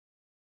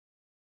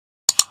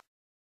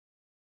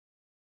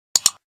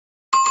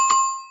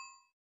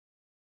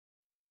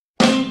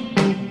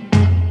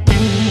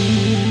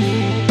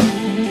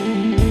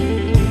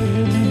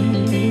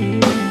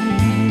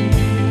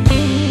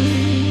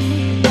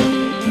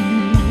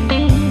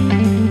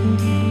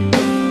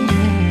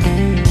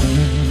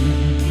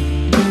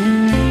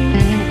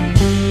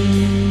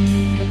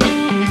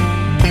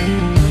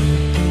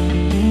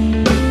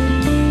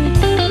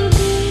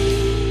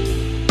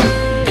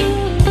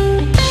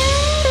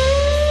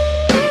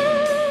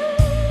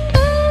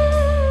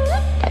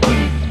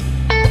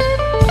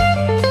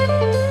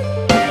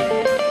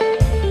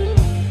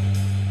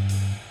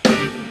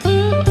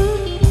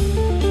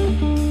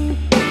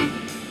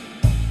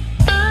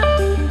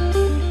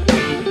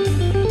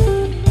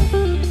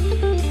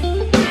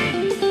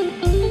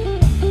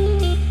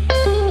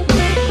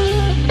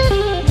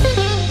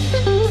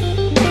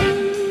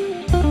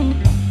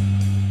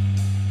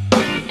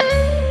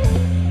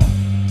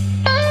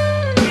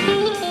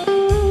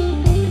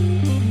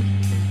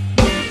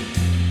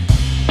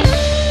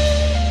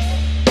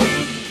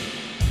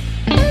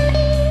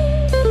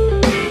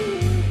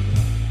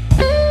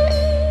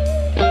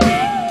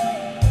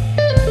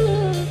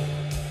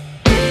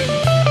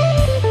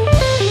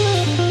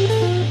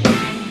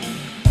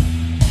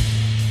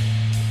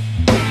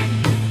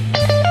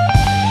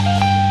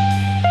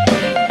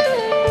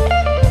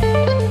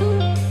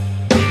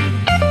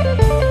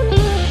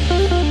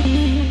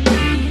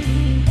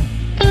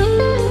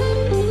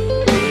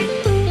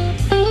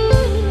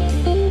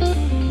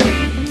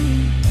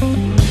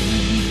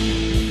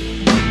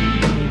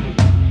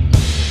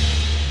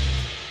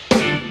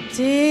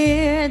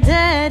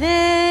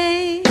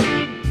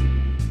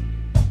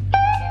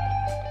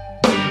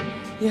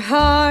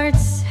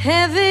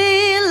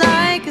heavy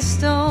like a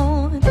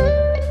stone.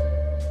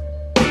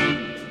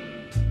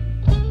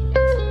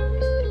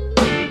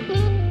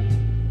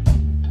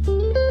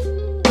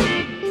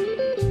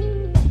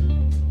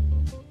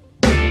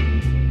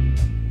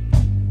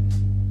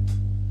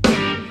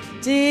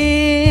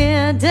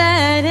 Dear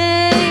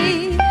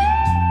Daddy,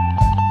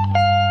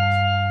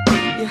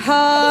 your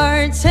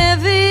heart's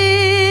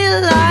heavy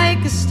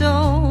like a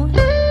stone.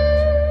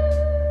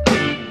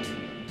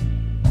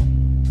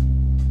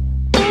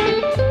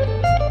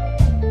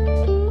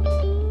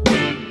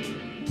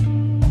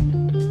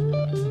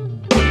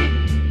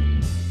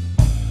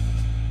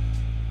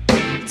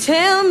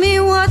 Tell me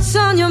what's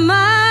on your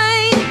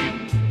mind,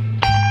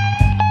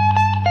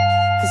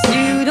 'cause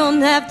you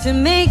don't have to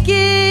make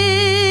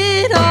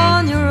it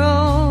on your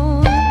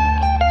own.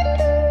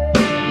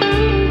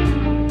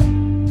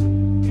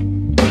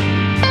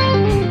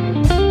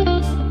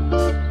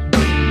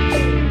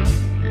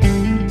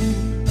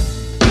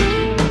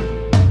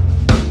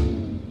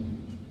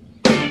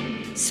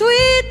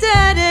 Sweet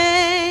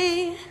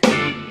Daddy,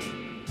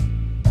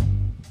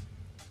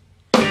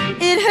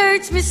 it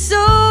hurts me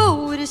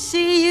so to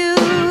see you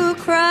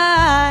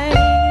cry.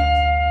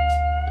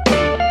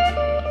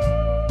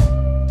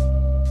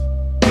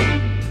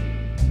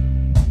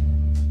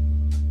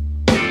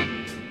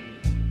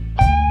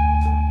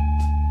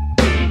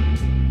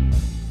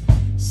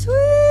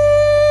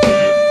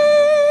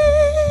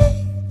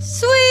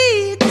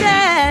 Sweet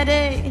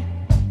Daddy,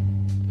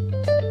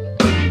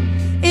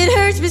 it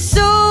hurts me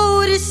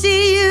so to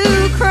see you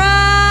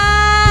cry.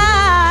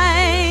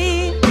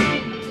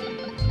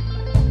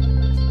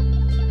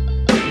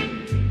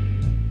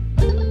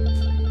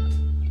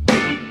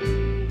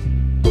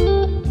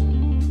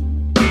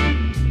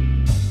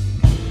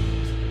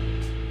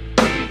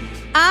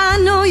 I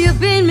know you've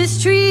been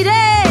mistreated,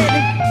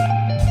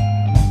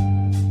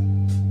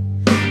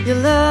 your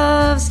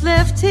love's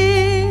left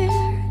here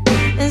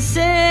and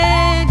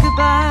said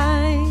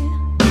goodbye.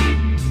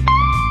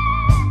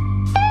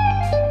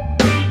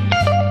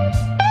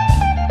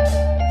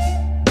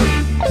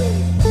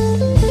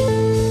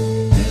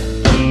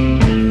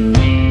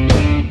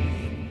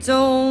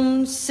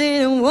 Don't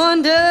sit and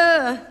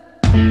wonder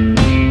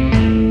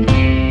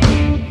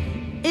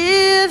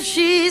if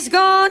she's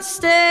gonna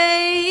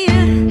stay.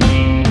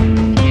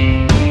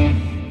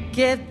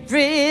 Get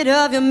rid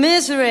of your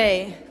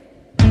misery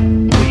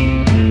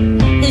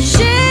and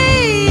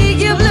shake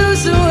your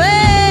blues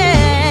away.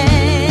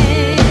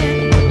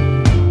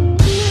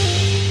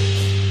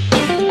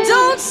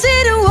 Don't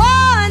sit and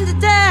wonder,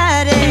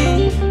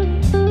 Daddy,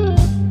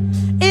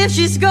 if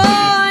she's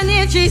gone,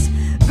 if she's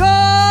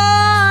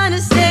gonna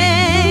stay.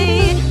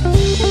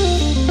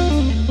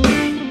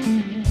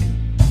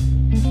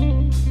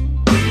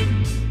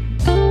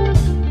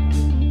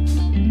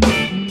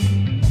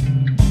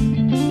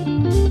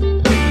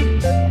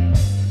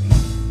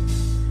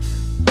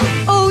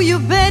 Oh, you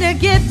better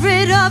get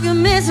rid of your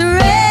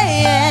misery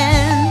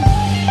and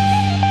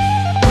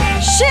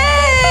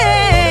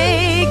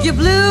shake your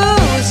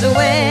blues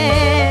away.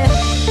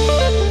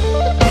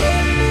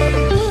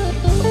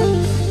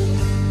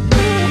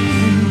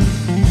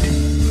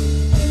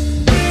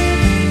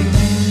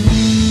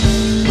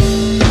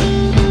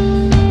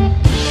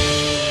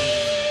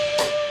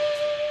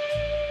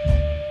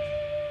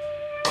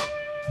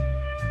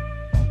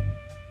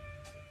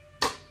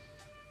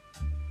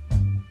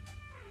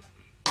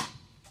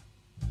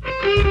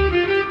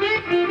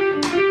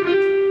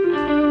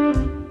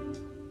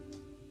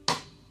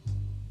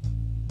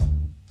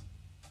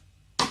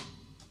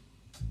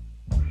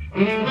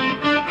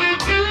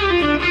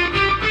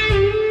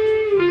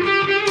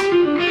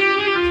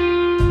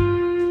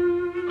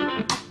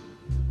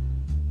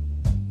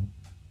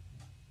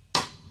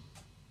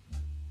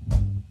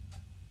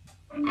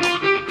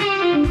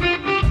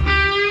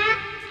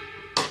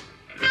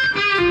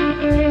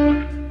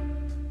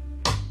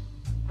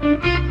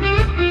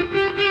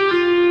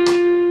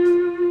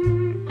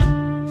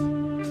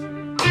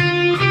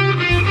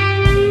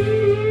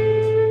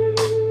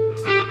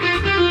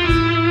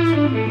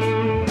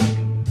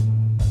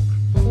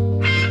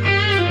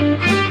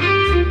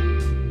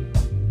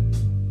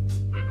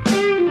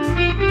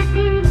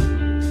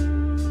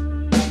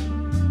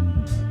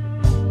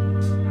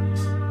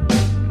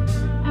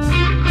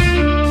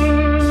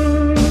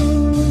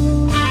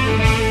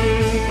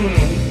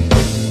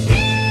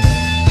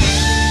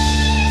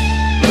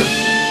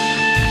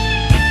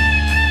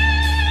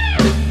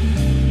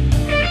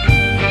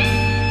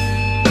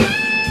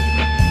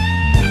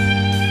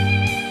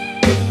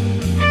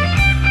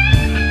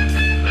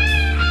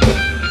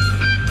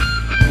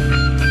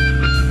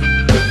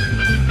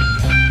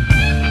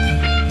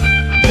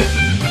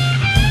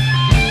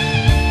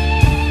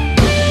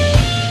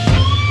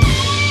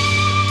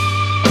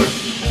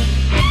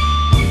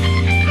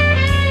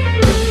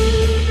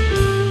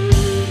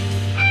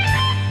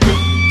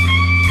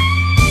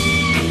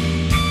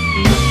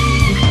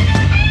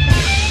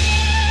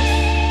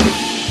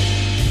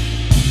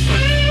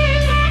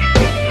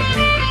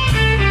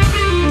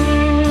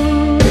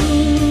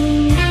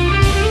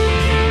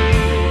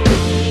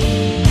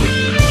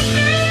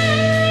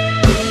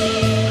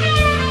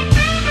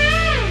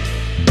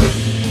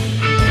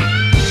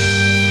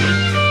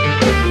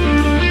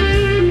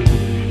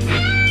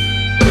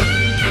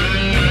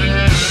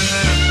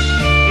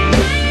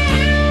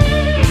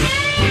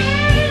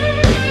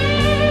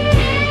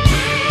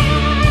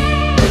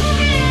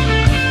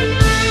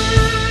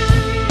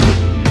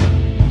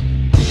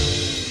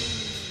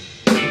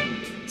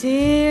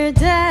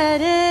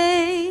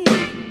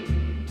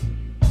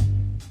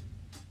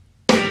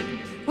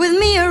 With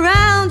me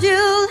around,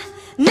 you'll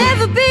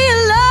never be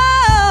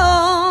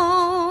alone.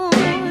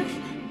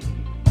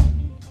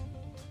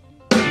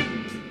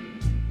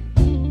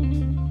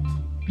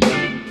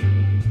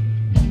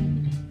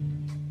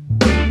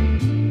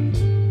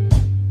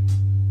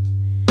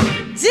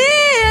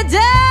 Dear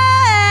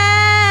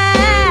Daddy,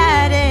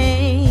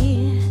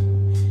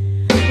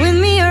 with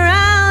me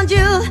around,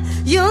 you'll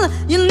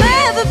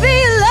never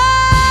be alone.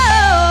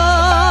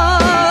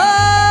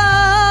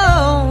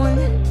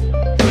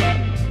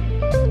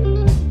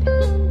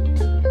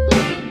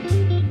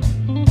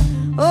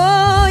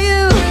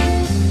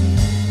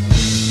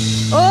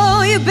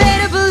 Oh, you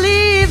better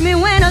believe me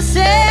when I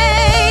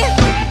say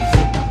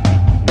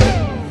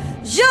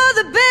you're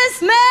the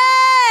best man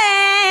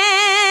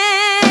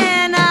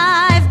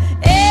I've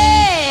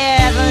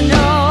ever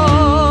known.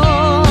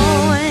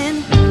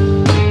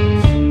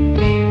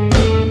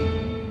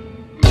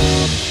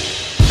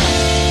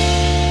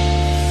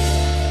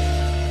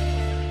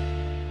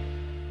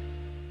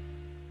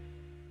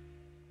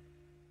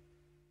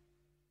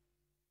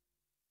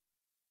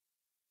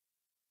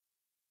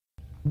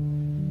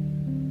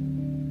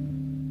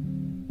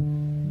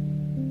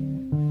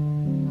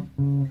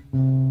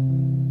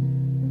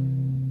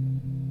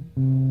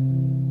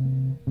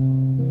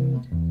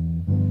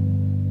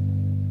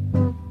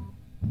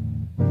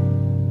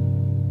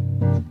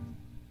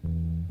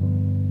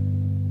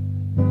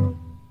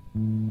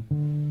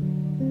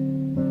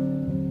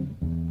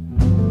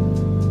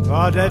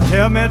 Lord, they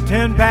tell me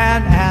Tin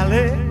Pan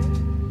Alley,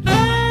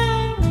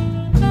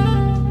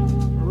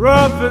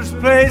 roughest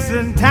place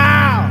in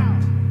town.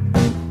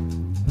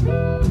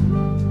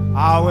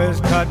 Always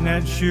cutting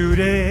and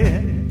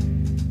shooting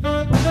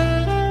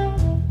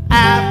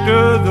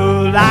after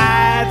the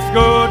lights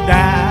go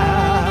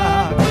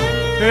down.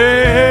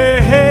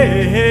 Hey,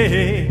 hey, hey,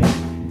 hey.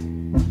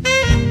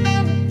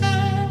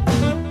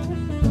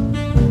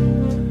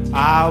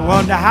 I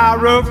wonder how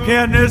rough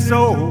can this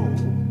old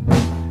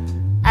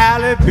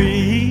alley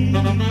be?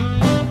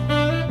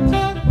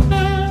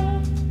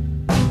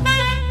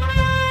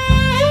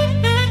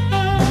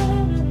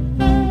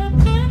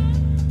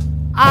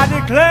 I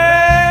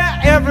declare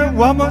every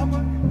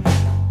woman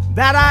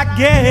that I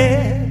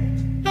get,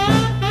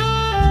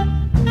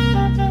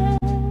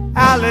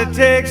 alley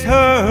takes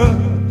her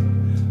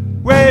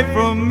away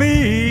from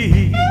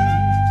me.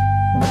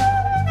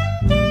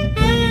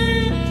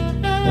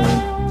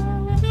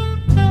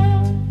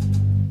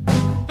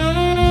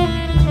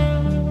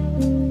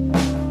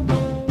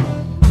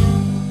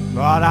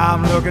 But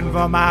I'm looking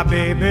for my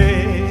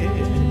baby.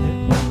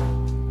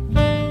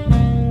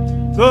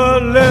 The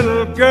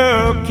little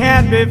girl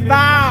can't be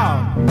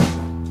found.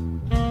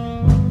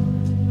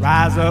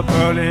 Rise up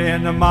early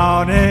in the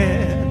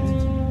morning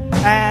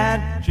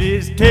and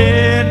she's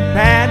Tin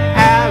Pan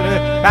Alley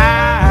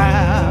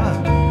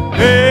bound.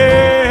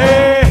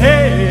 Hey, hey,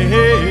 hey,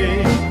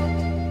 hey.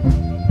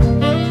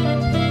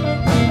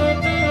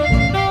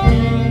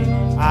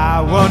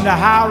 I wonder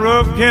how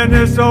rough can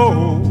this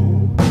old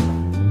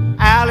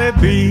alley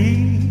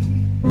be?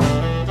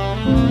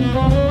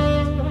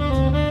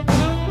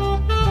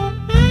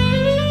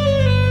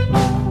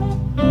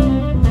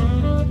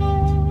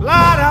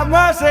 Lord have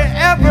mercy,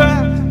 every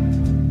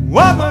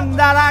woman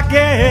that I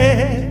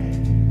get,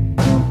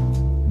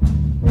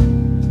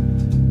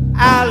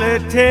 alley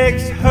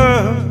takes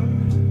her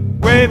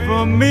away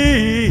from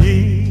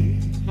me.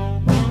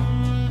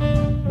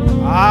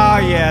 Oh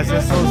yes,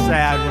 it's so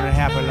sad when it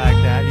happens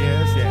like that.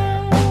 Yes, yeah.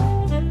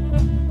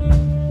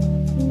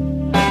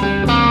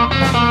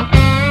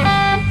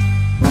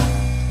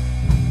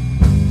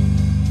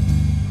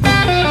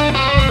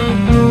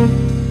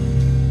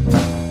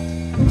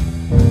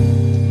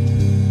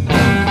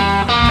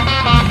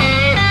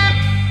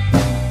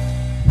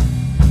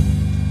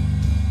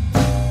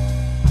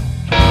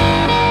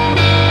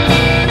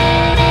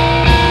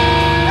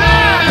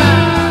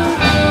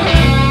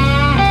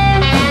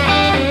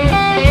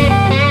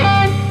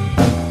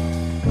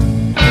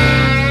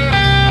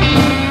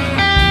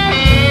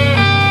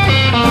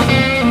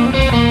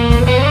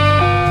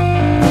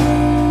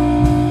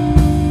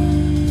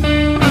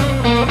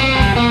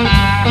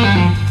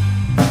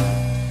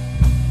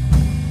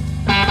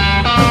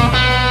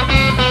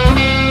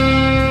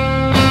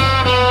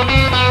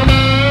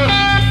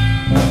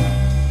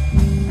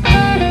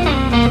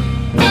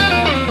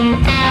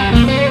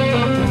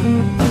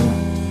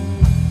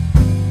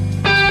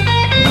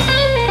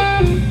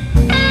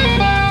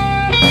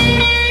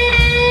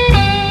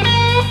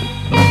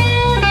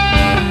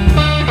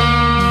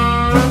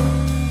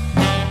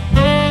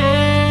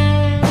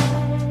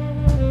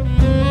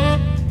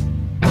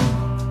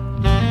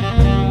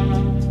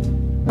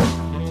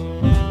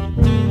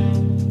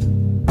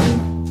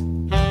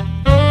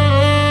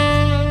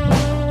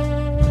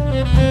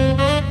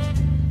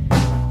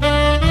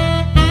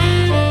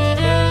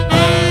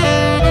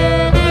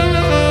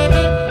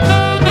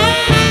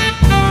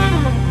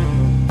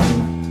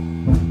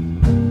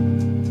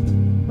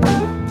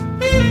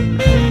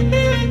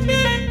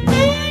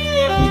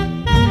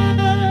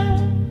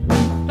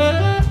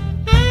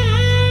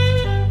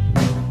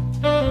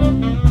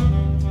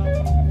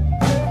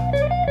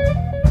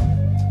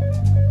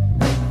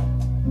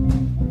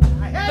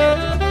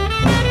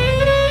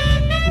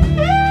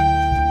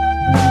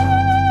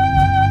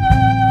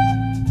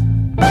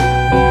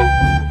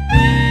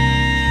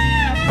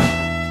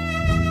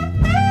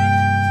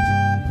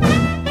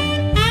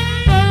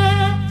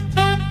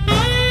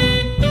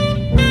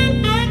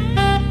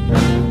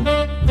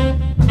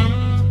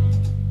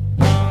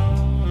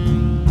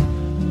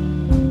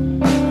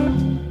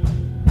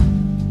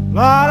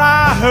 but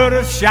I heard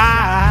a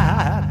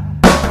shot.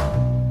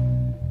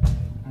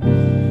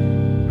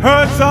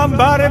 Heard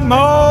somebody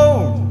moan.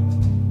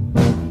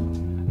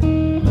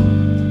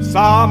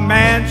 Saw a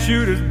man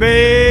shoot his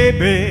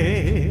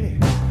baby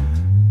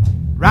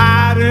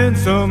right in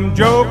some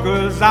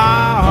joker's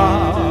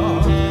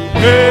arms.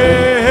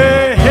 Hey,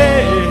 hey,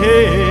 hey,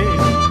 hey.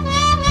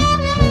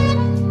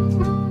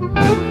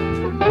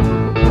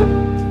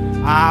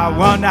 I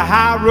wonder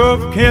how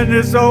rough can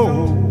this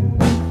old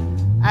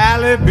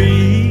alley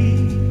be?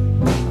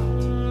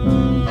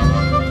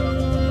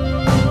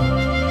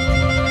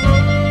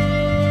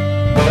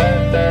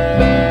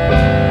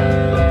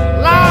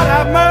 Lord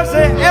have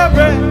mercy,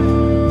 every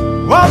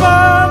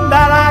woman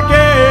that I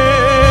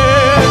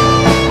get,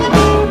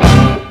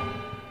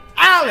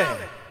 alley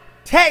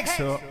takes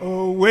her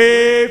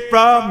away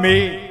from me.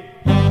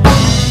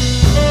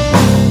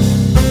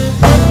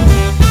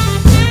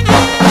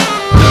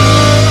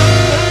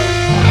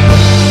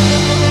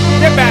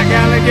 Get back,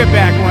 Allie, get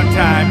back one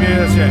time,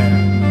 yes,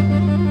 yeah.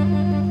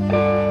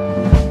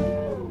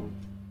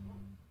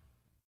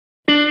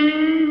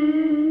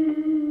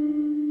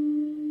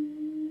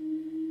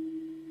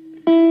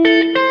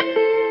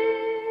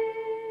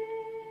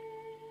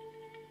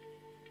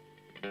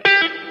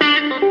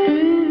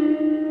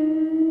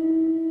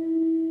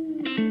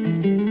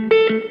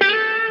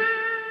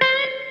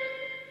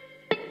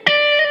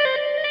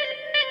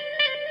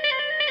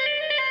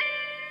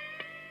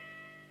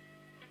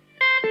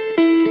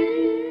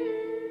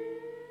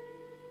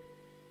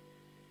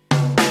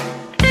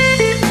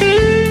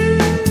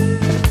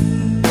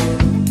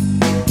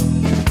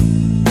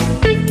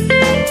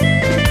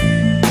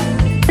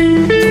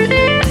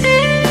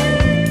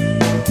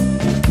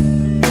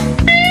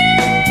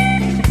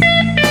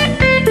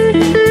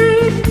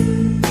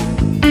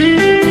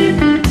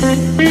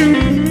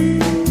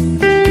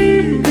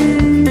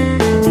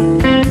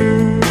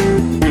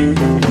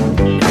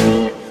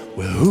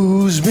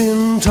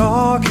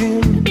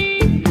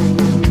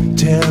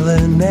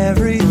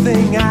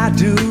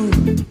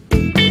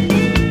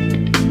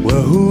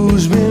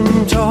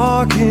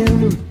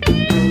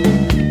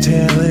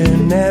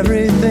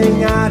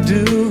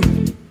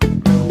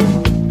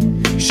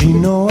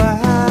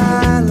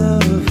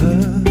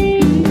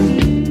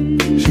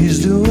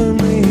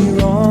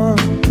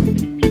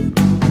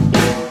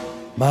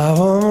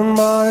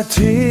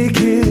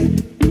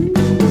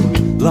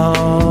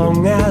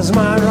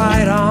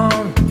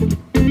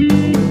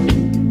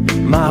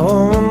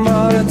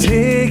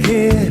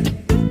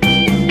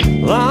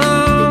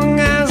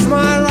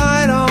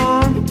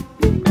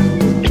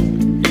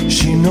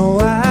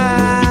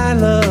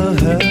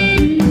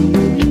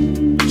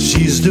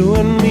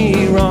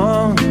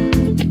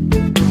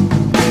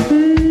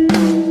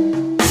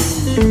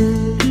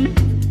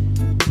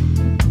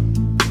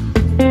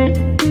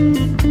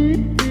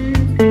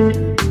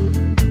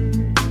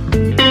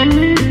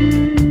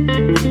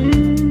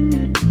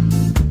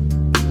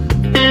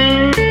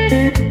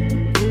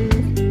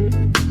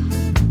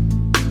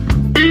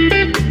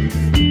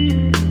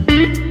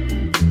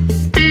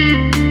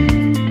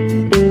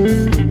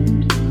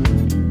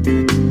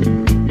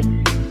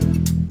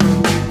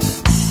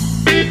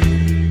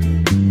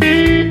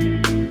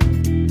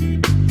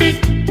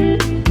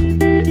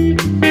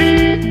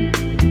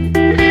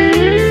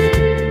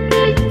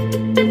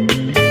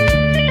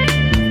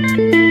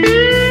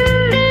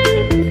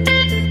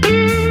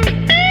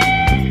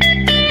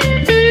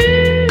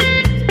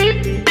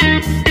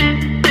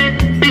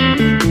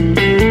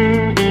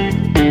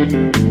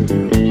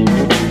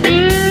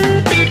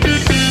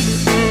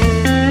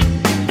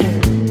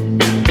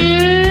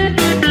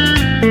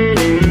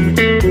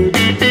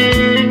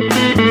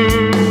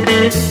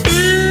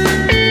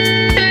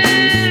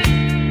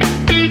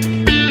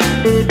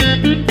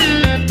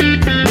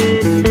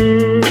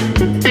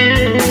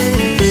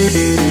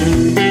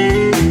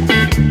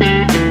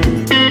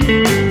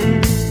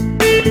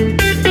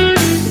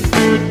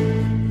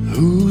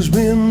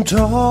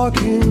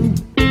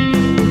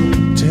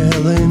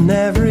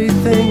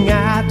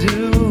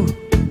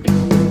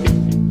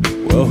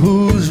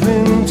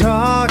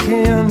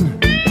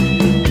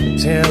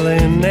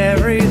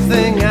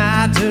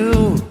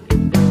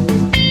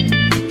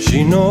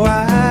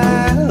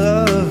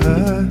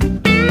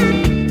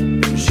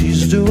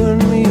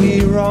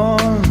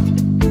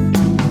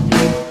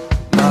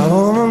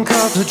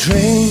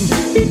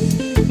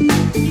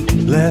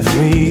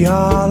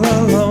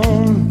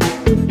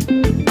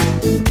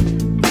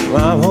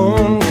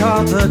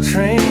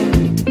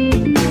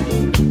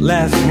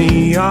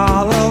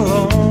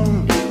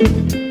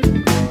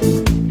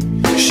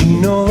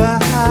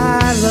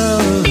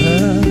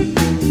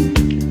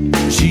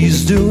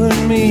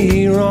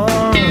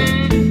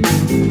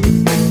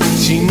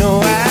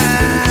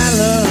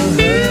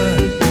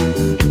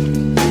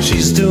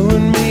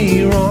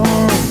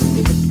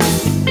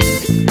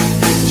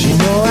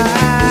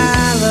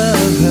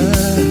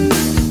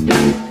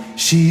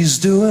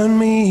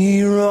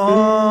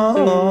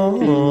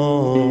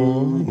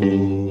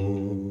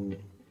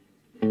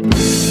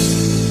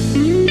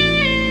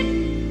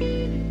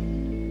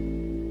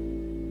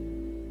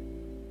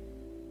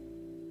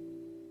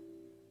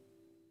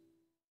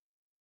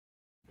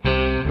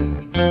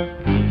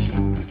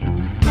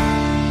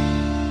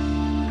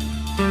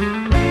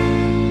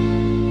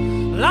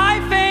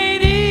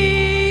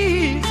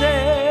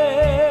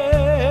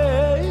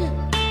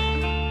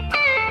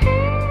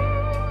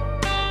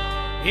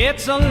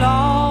 It's a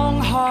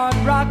long, hard,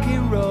 rocky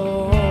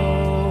road.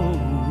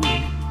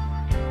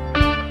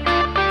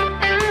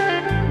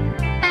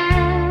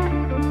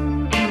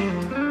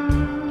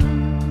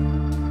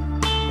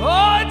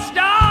 Oh, it's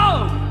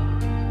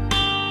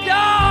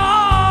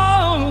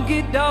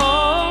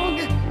dog,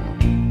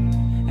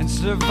 and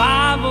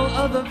survival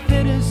of the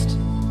fittest,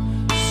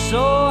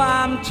 so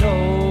I'm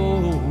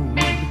told.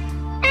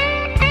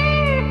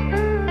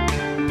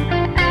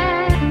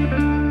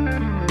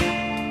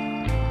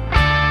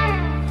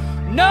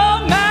 No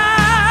matter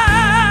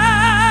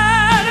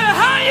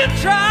how you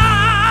try,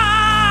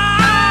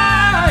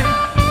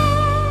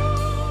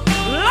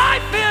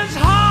 life is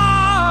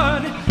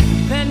hard,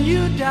 then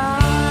you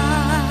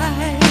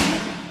die.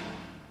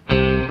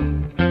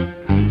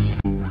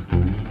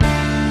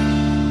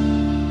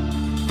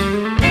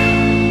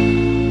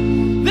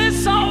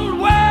 This old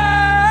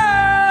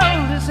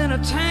world is in a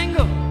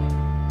tangle.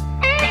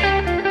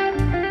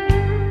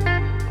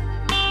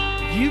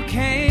 You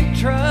can't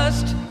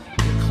trust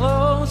your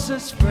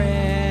closest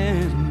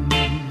friend.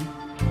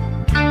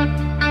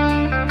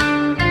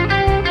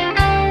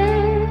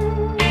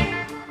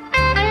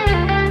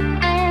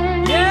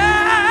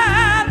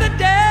 Yeah, the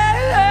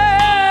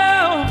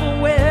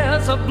devil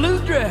wears a blue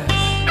dress.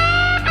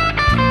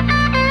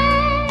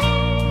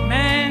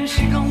 Man,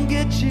 she gon'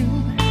 get you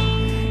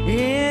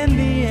in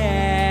the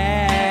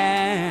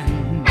end.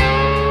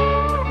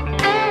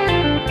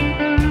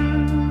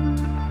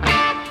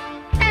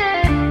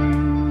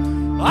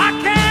 I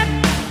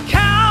can't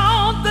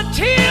count the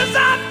tears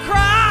I've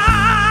cried.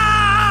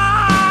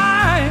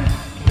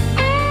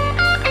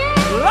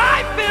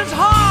 Life is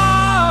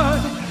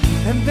hard,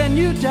 and then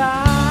you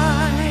die.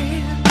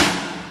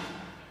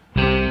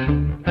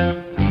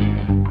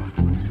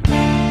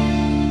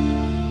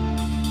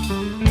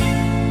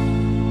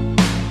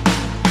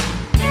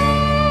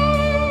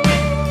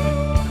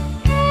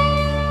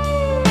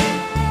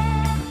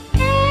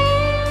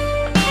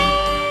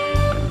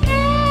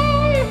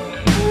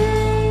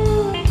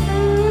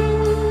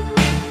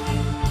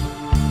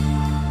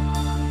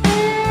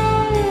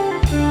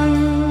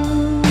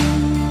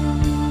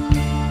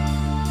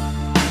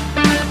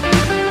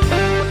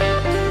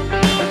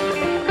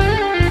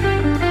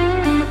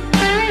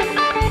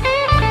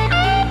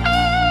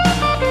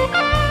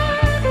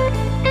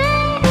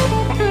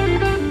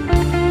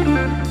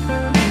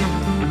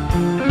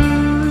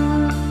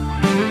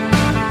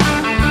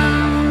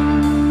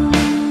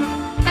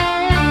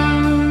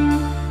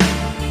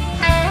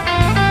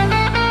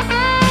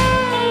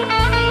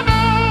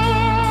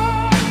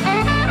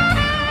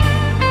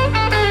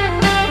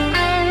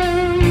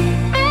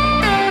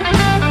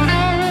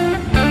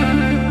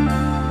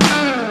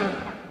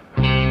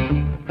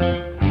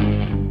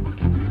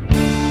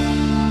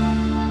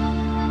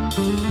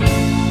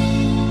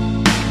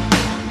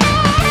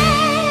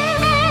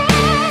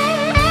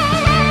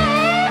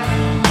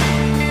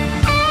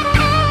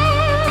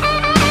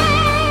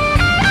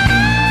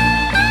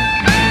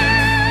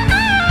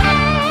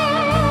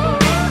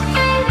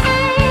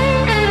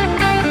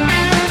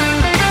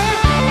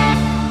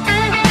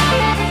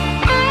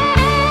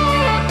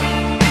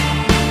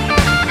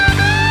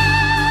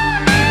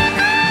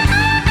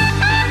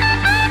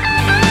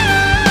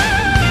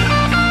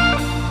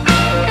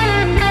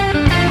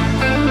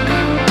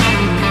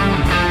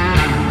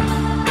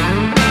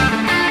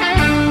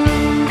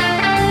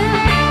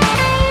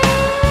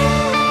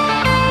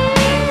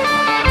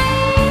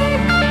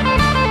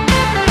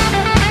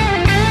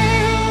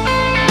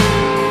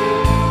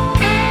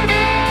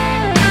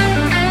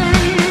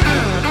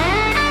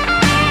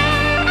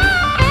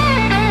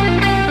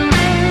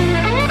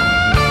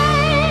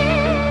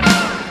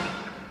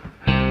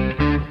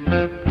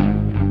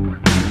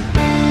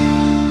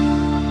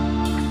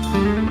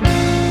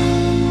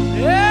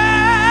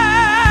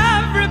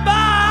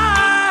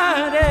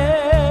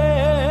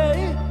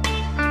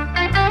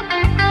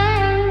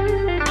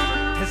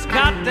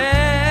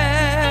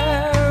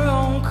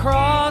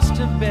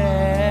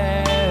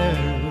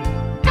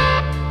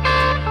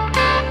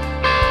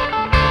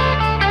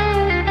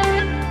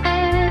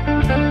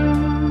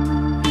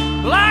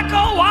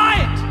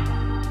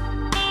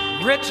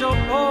 Rich or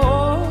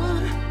poor,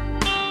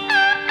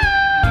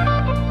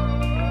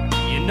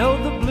 you know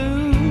the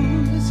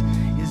blues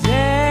is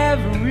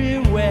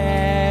everywhere.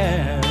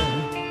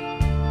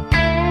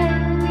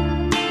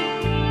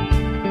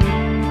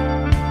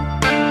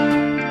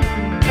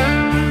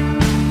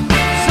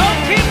 So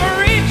keep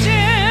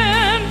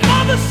reaching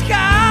for the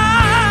sky.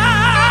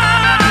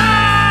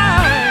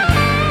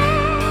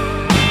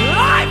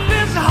 Life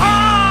is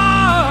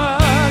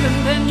hard, and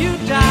then you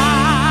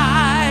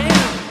die.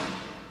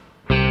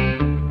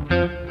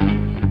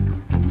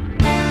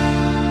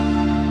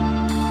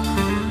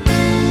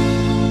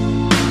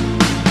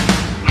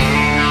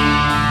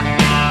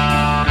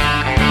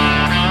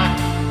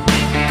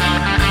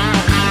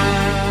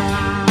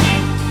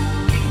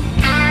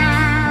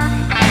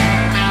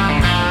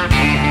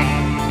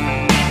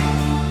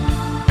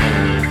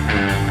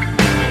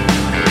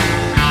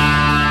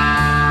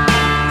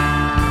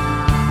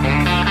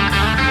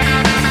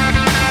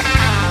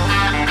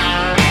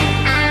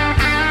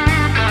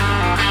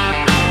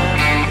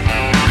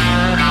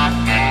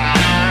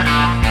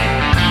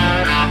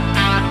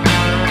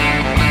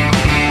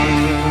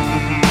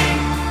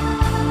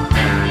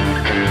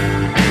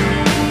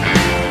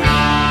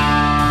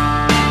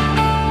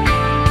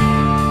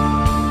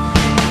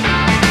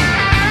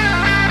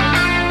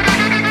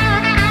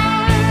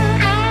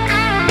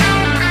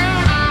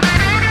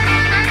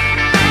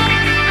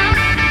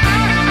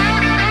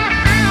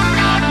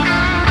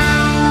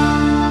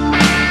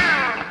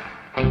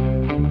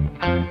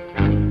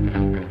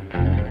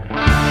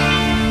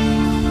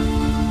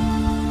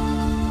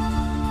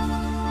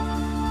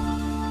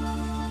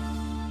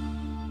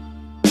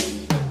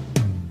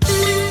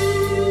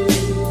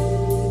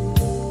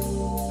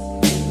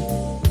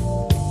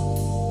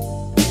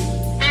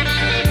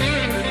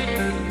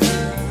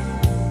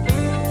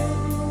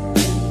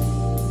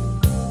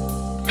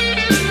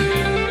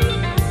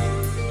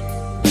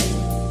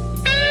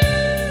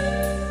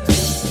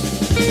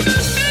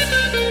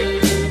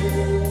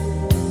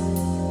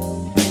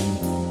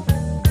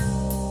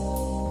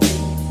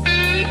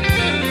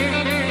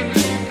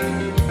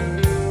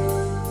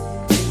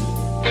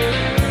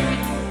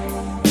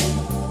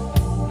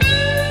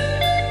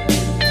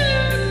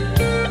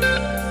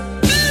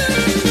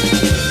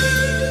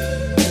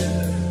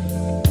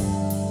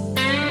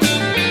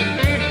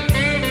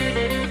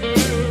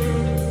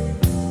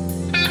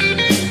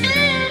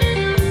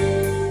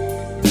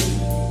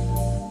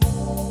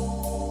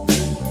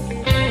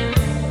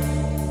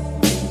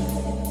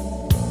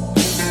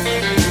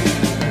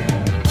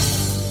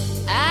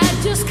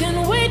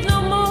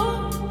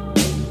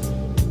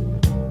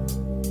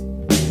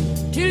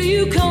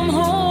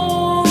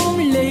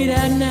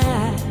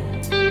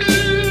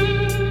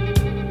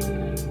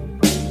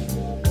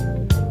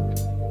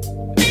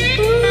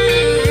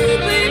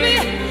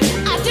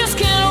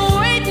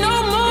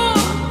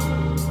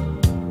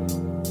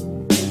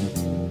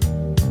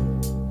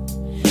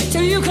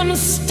 you come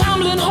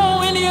stumbling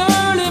home in the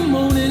early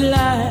morning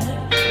light.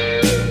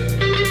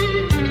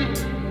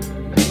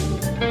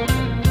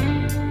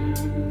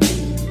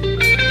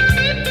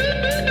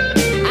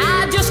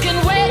 I just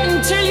can't wait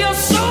until you're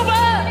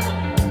sober.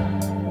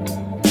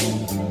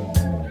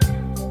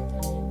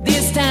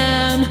 This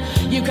time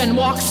you can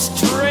walk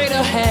straight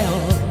to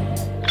hell.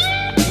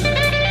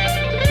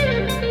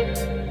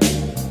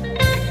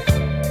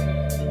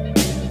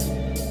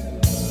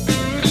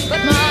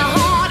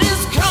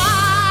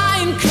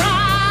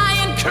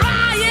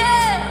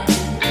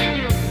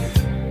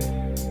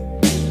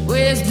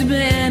 The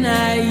man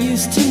I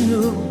used to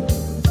know.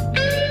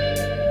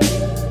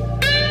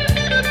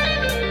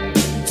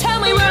 Tell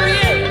me where he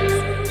is.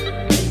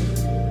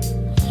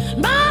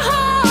 My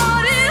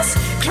heart is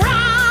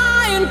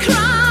crying,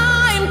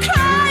 crying,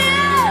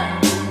 crying.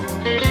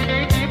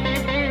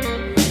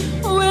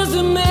 Where's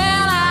the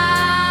man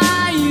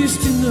I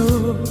used to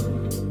know?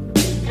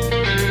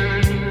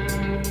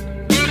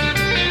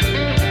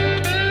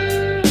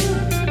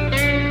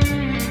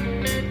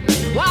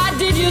 Why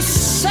did you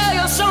sell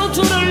your soul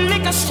to the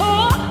liquor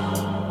store?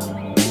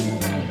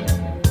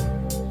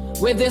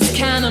 With this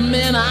kind of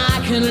man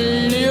I can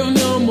live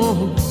no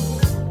more.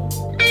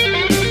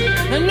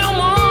 No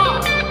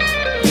more.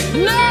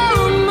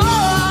 No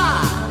more.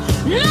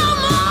 No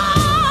more.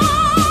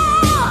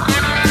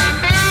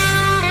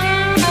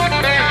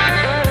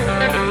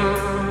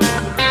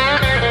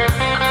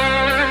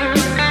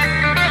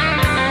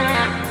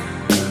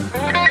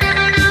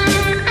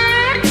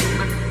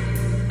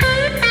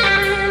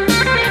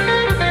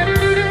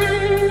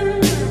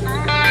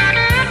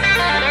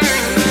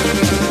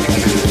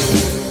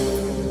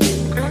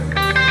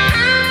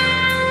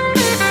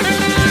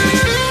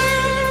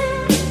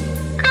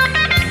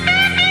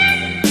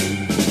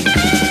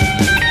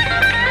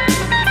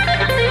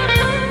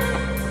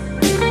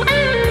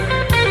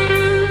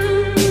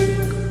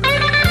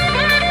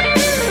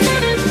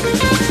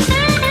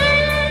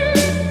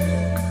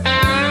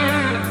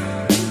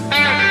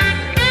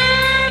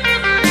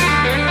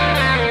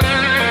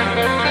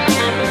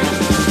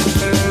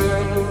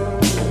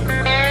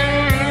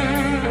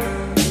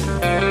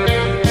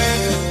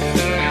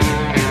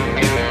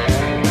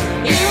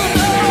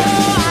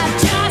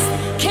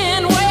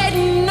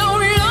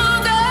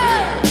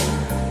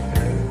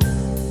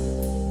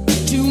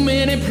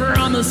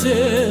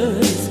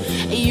 Promises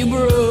you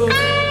broke.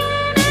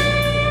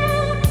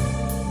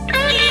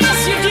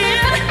 Yes, you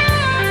did.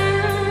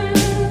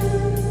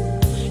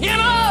 You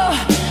know,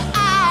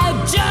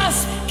 I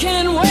just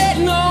can't wait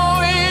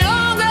no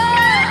longer.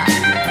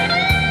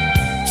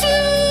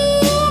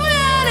 Too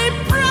many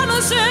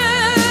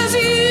promises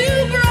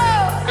you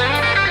broke.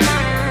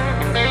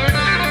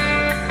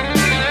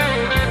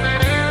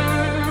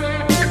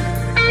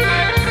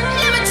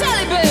 Let me tell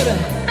you, baby.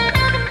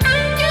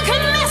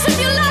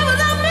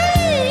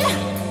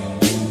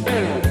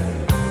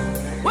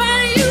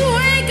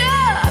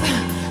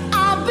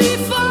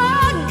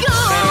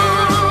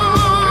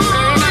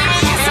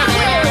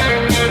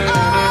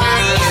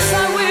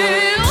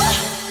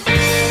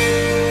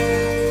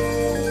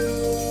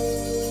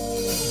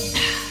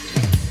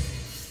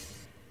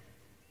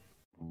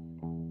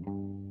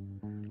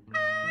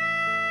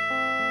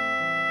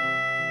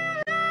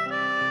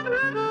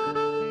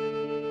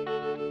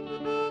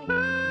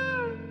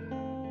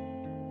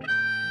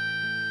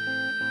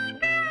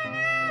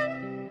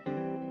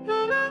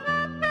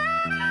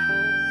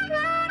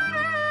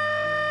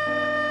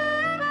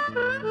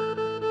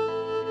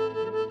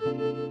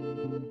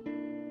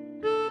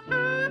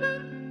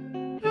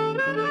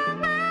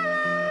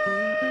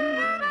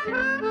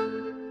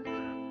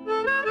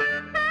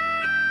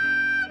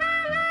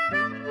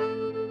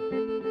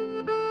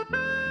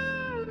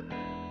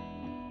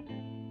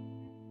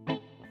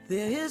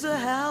 There is a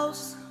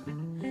house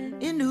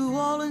in New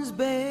Orleans,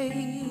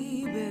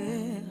 baby,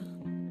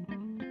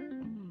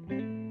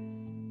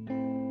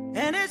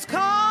 and it's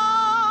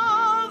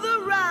called the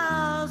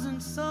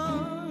Rising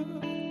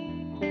Sun.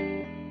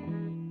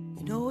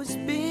 You know, it's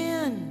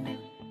been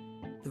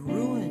the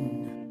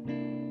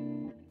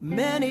ruin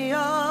many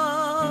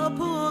a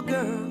poor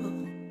girl.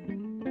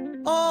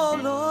 Oh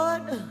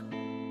Lord,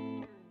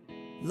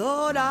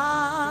 Lord,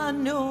 I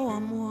know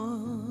I'm one.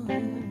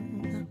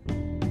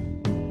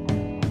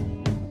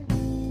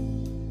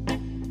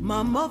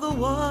 My mother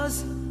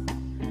was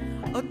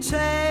a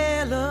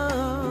tailor.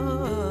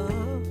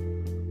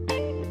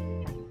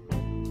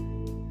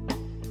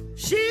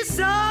 She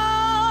sewed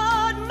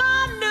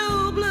my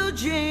new blue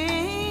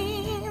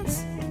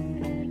jeans.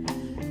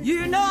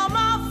 You know,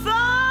 my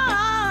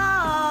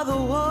father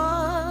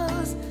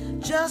was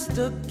just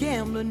a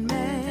gambling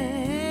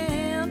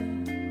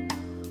man,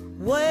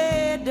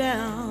 way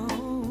down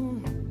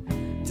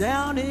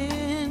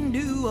in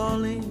New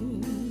Orleans.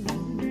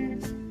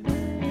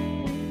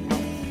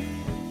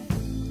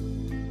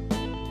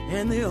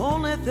 And the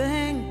only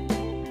thing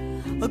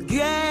a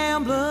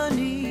gambler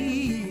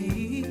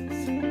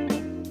needs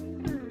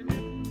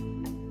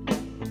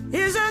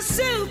is a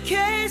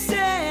suitcase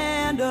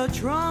and a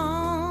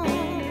trunk.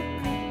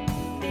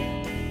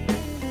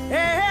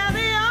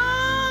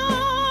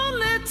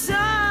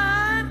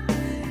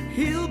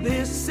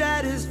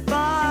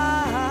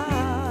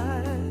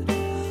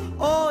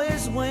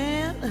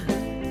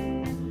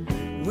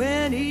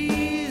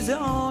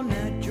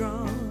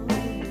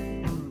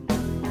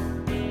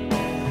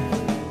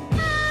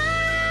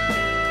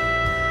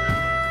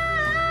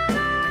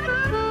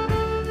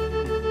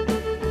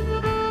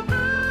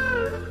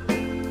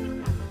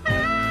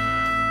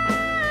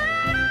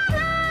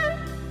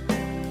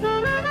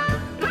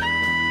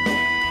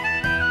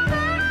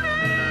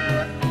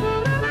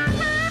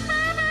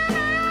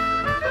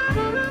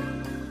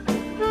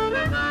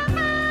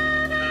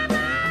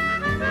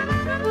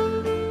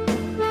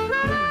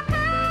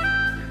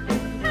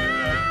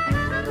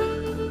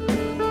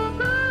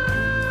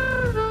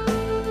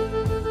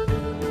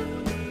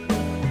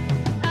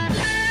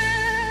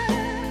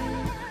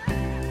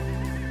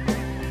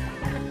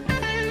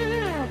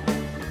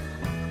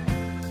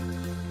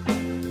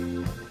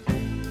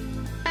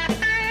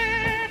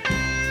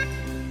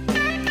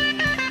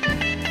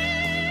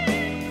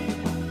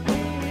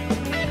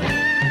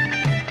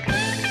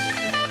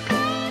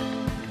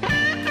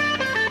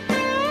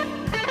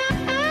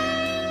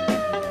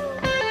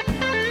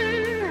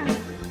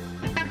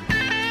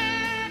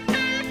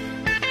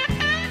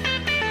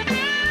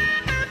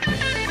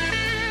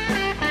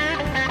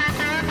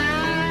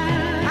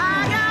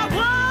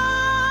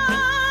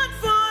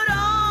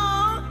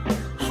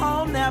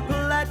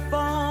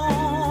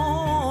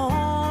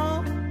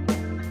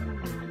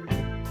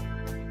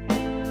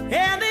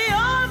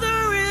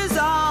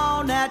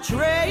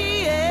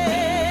 trade.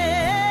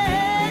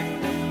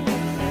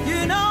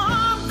 You know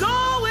I'm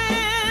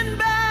going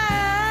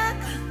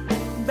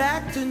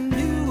back to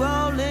New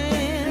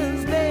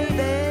Orleans,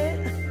 baby.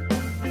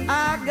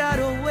 I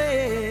gotta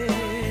wear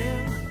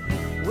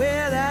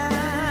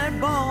that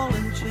ball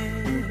and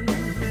chain.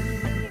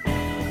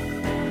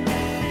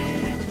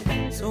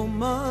 So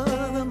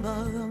mother,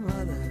 mother,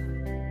 mother,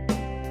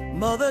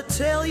 mother,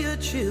 tell your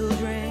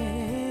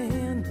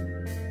children,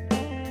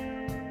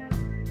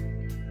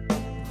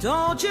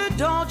 don't you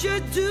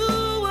do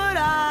what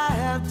I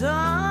have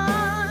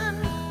done.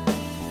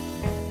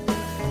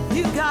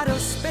 You gotta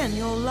spend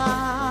your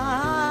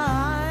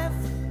life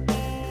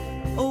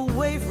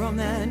away from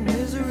that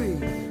misery.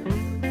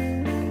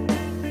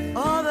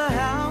 Or the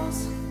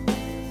house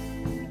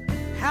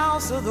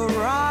of the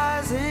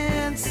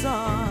rising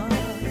sun.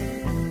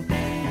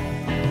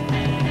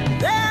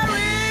 There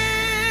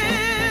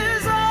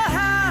is a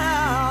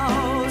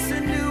house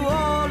in New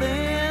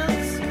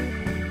Orleans,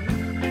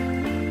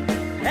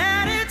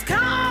 and it's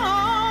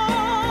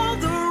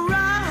called the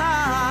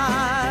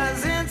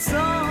Rising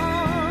Sun.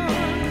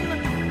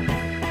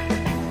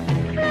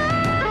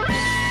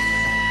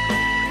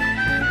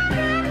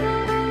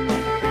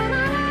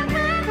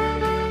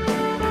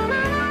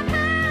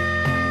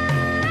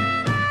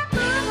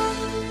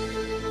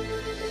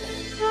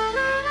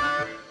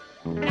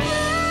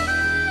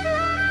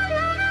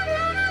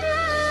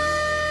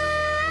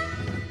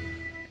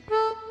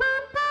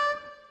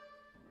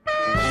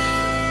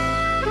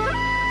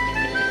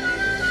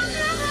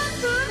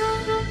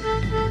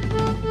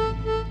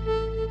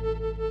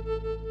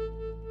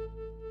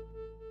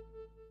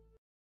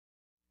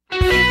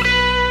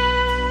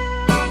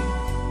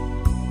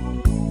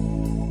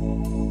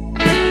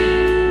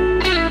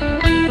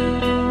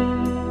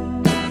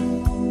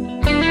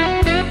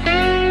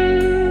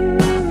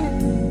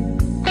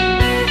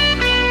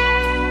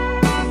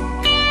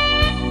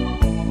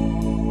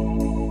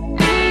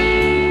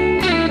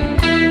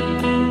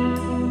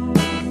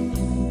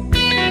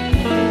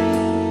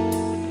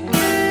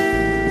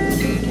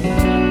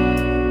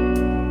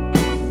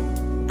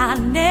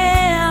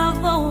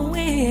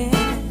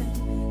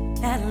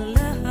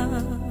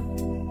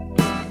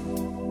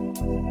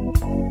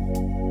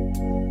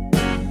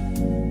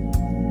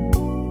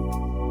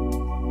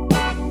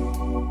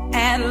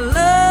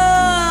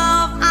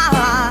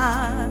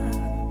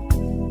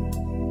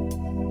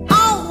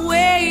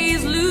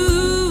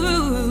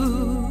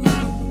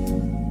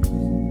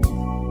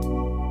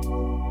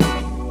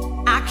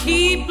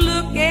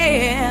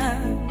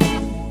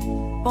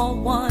 For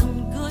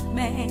one good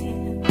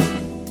man,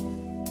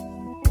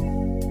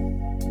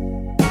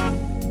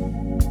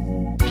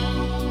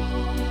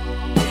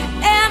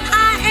 and I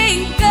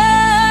ain't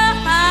got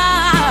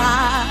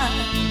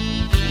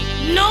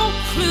no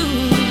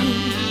clue.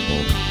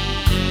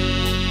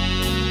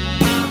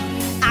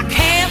 I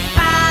can't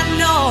find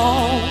no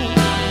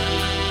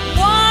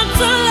one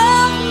to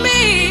love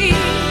me.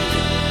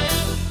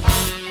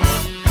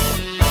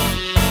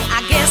 I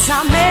guess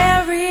I'm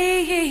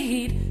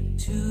married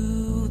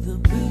to the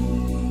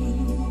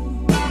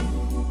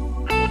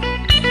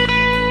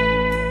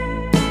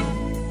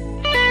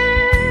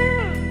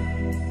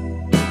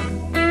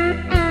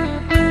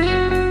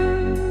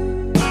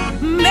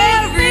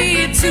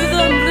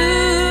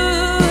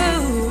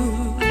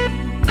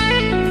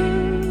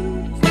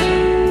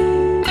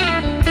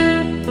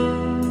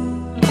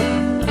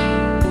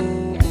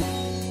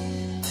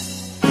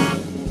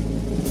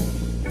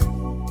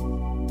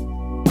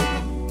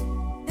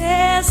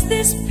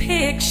this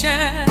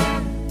picture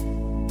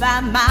by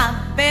my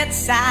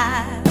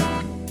bedside.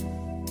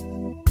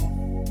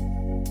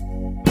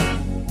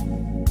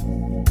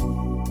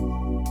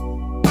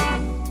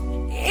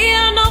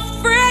 In a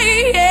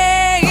frame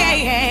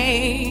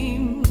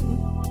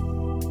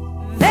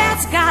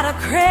that's got a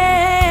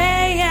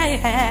crack.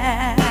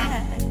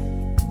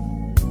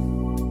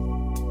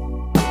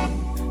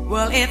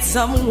 Well, it's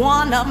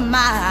one of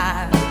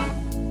my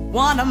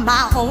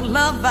old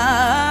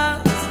lovers.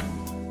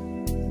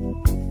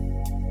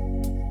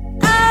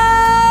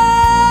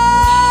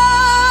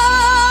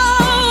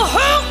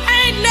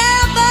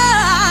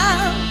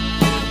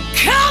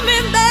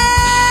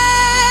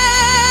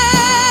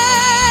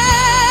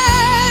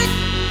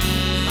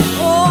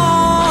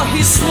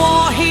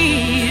 Swore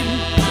he'd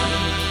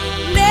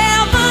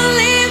never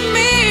leave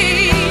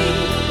me,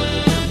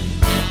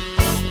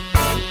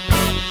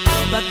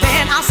 but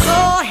then I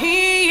saw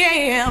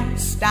him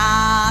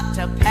start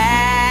to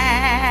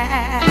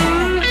pack.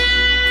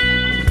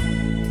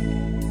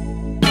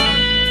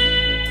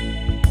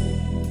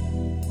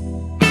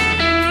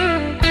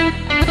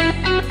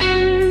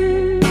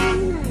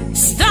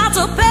 Start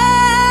to pack.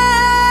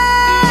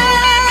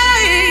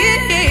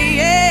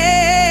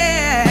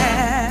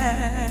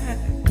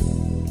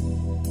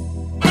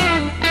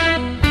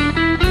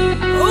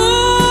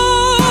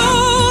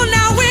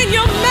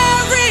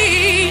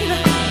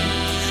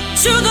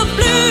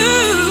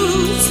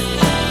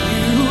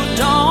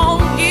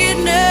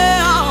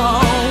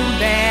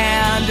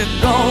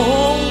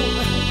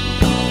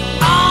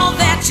 All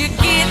that you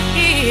get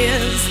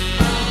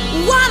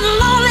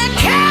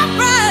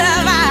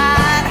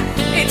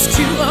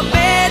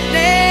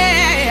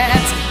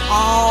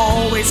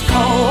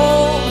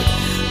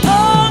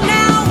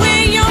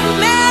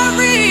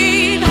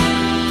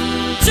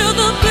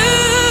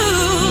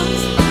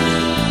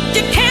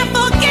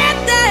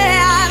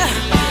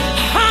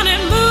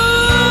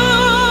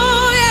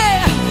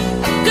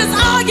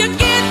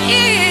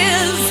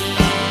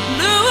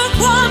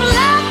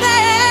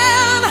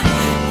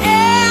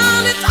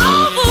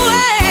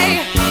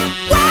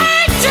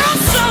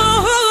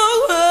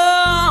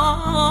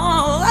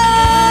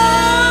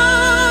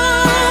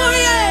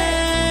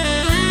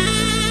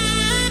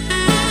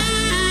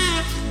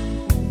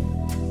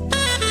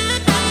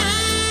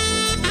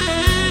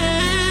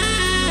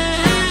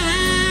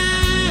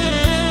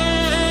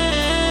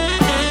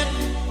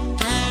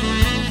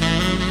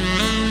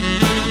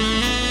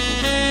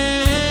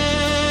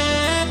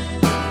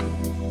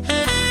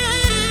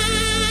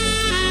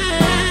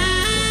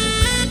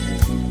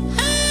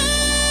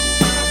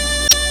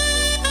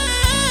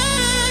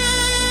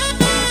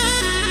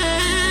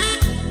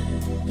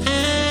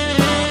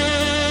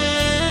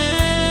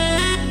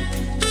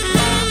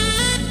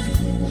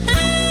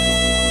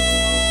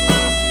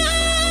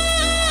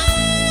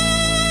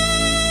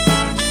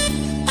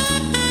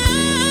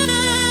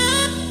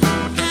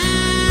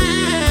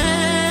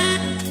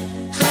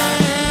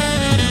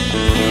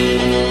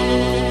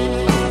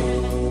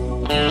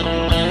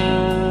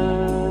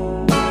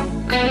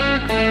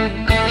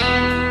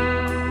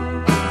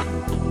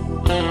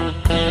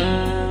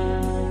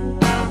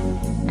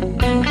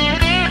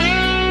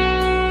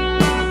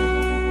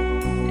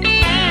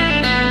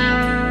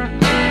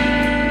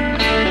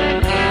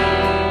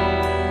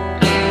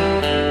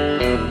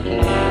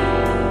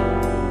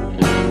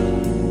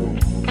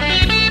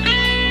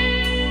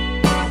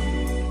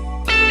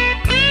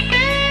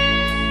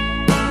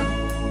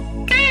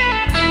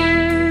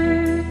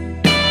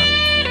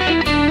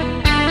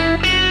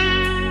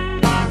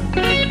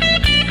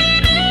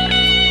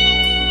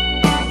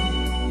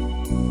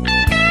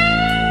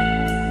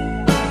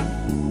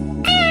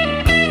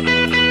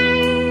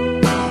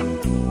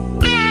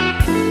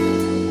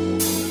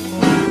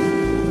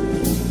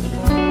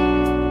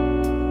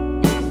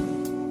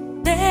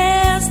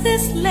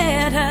this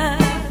letter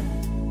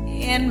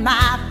in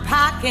my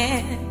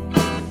pocket.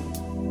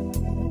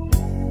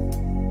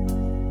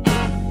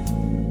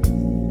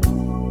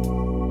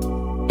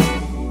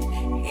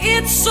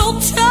 It's so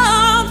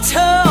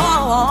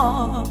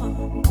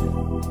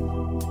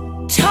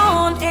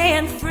torn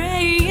and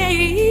frayed.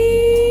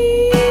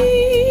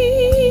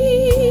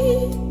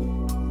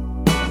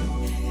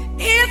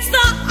 It's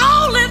the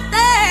only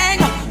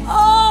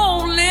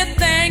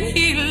thing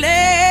he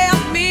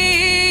left me.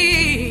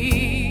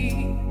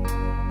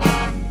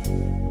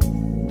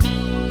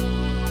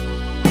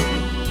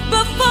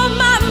 Before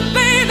my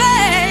baby,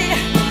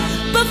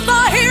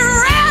 before he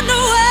ran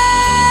away.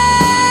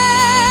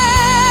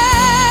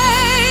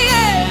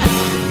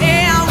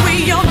 Yeah, we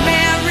are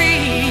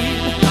married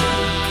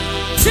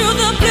to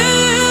the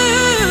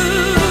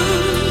blues.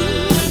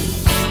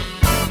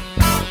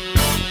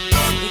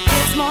 It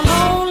gets more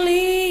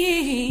lonely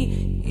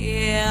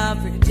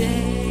every day.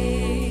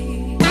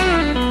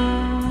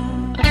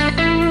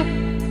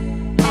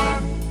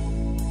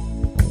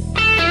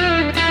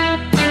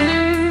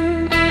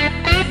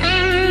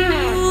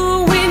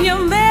 When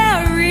you're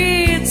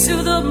married to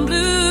the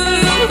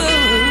blues,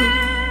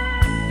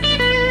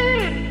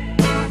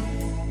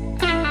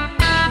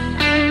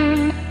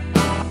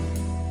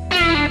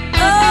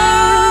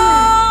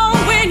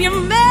 oh, when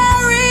you're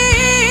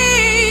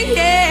married,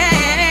 yeah.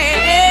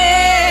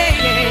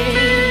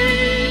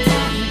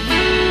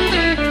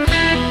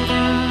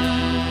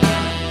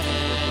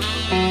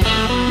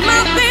 My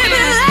baby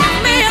left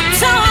me a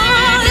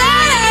torn,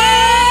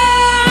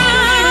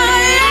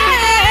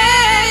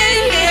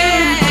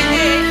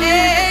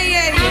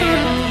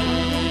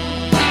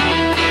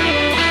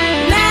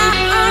 now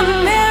I'm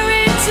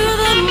married to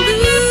the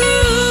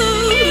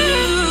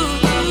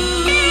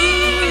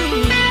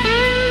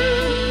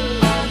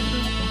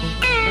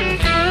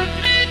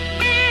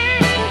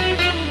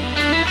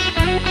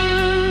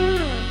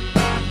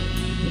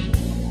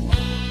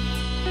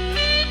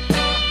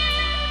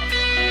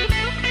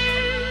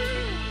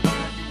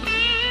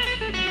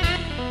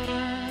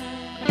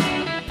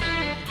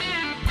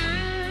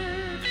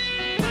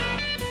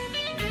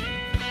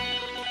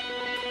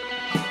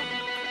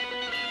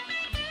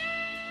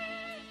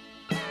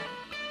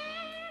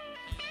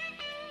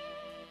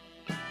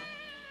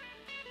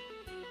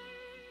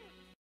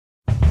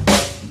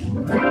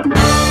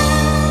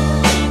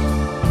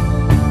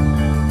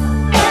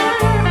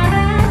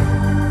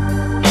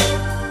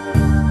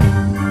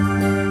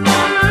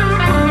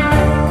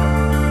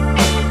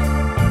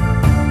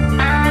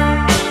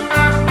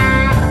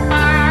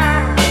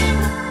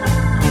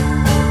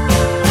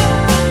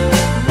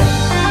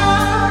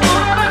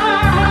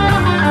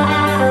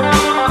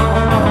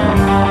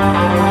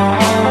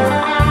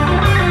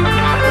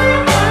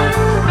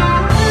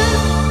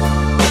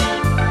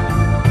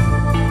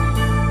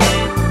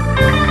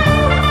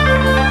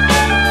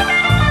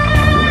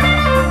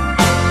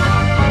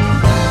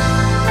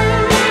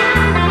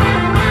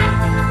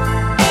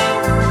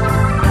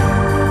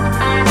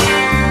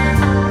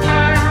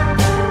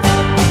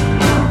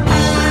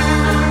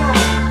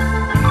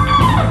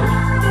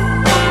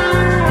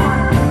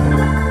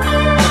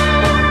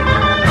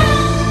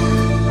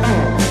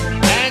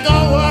Ain't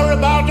gonna worry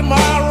about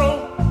tomorrow.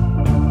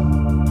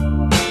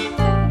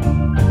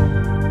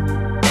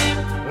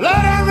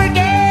 Let every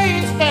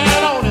day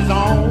stand on its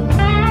own.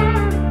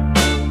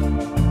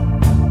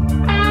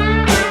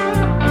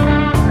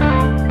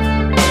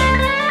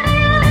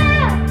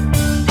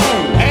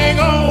 Ain't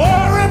gonna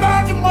worry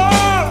about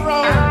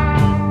tomorrow.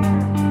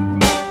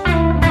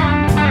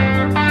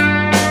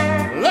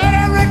 Let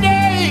every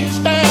day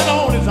stand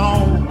on its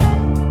own.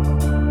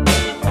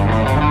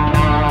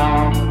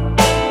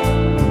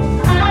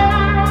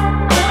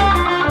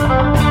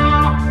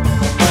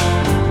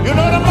 You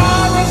know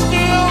tomorrow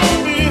still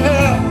will be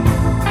here,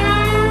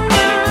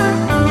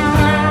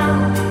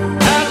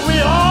 and we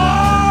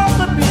all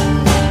could be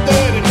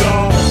dead and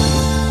gone.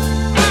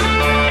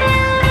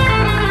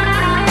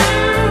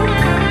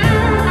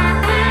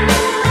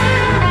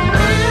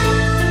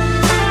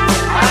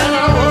 I ain't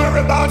gonna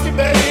worry about you,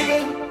 baby.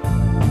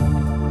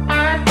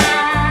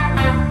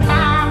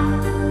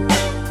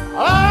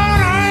 Oh,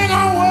 I ain't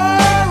gonna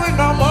worry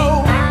no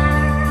more.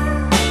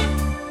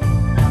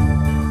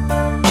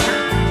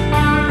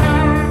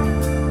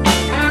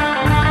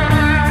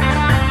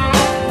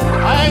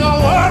 I ain't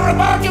gonna worry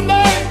about you,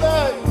 baby.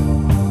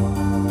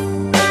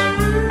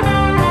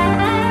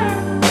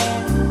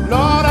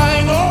 Lord, I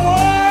ain't gonna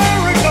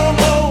worry no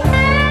more.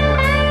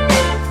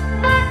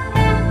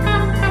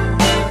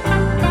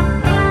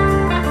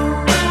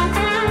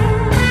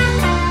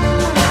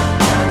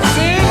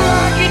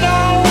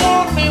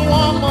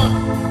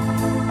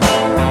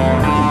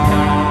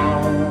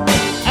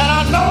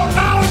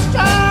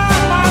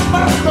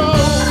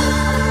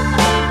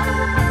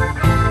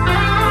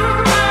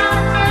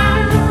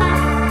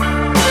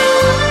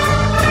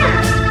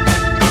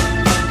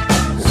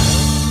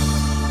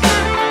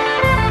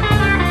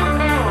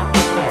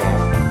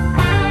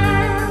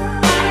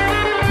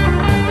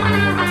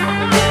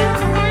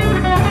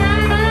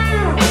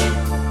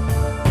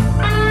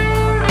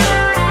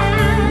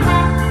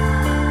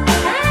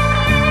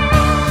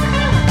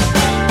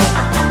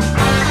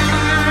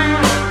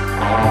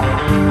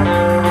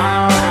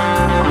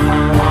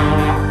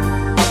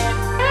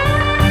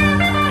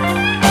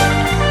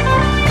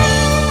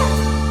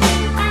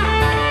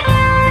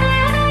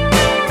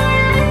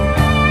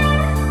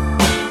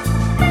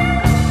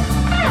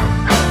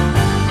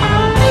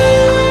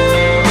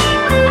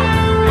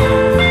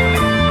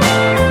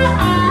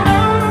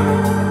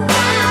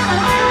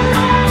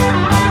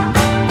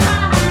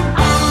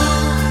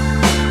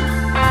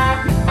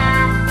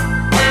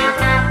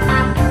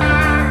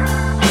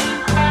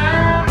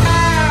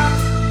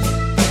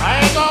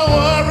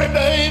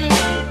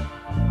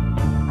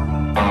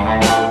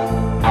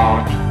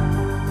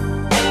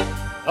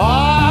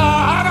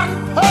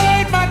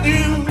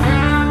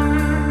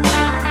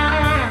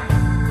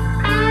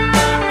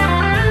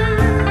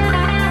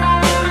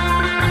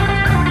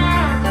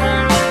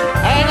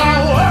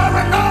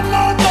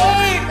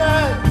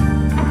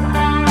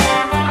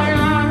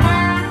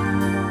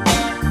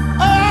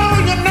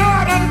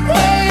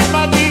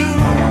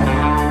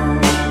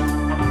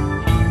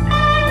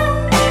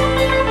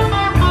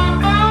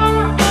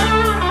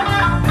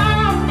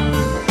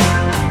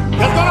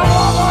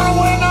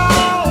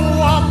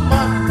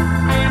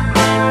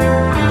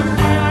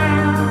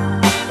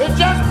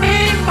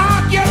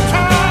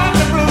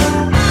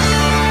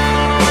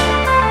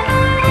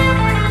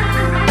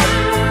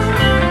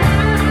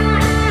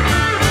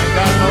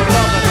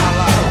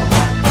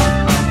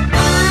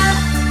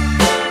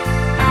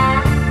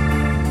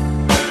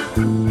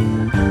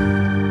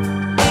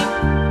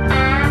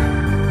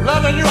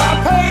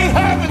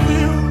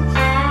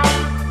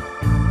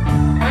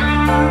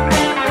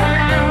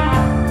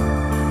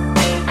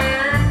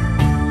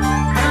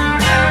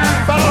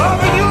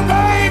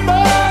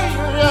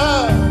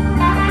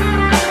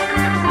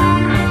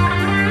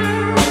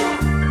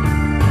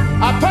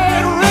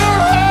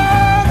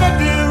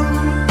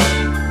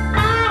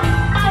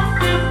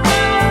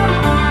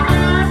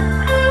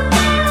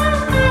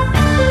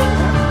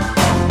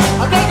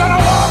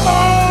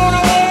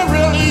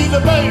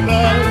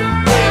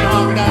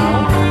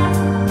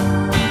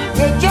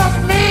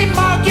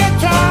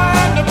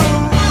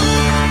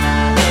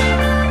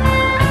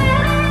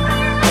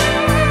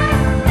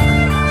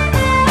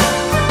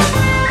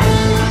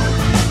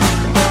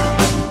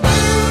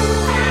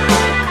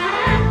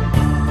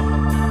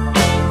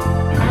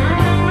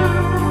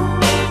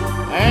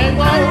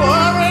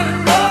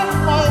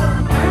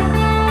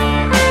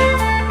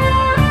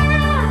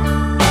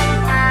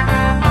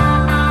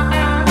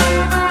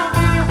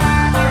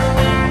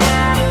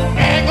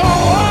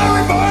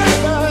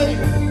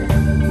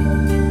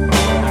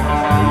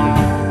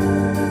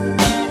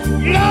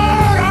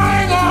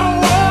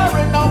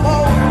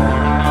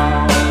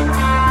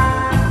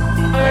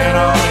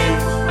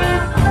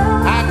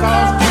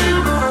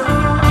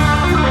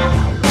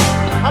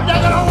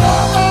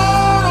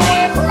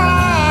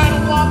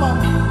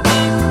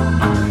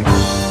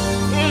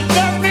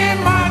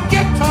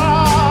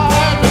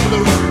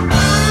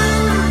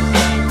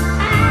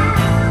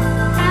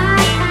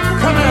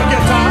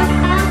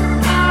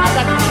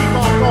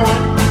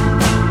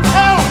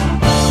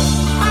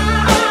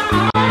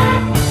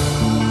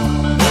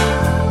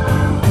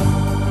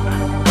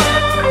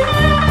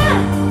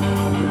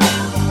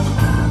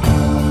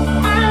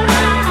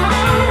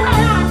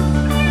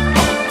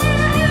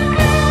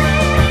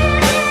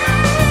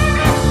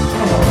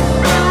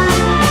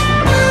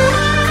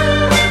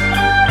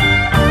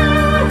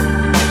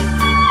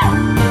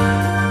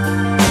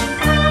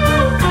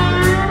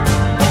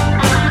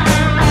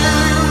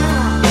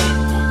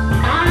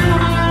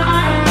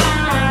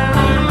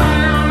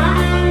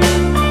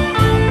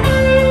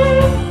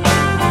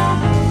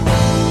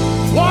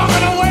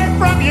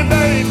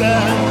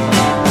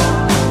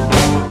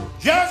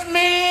 Just me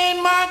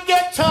and my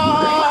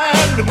guitar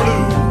and the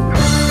blues.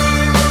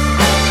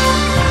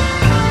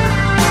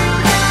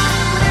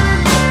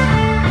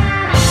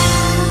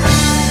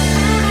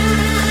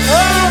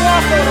 Oh,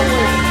 walk on the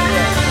wind.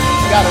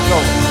 Yeah. Gotta go.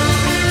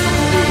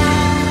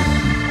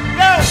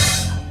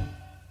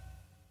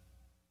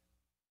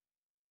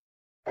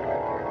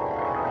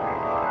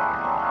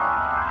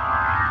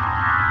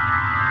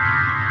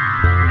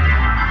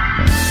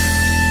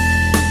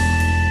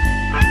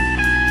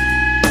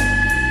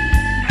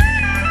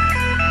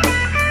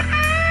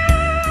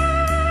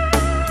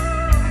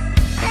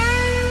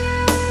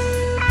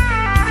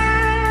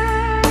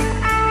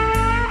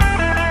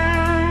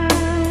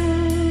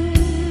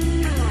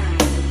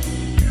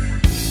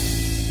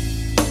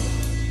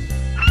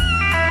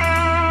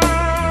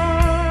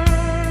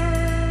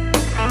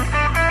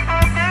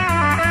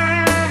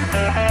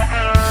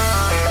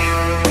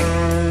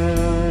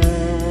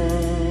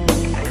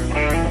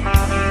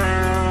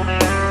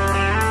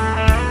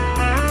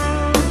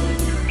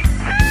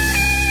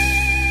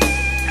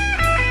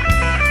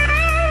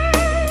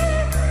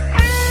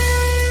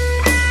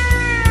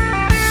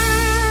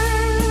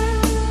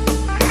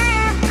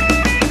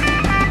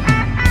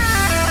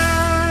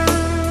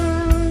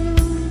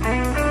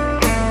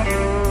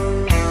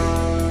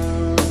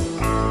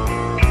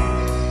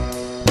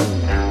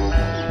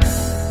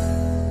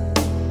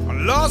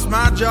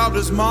 Job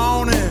this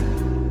morning.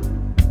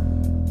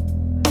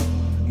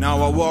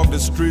 Now I walk the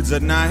streets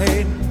at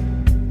night.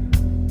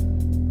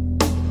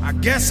 I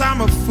guess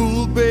I'm a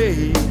fool,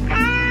 babe, to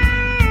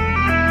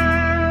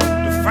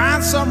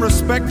find some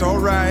respect or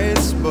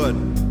rights, but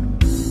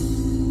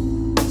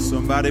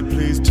somebody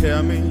please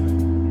tell me,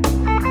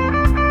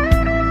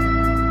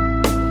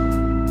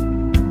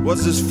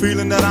 what's this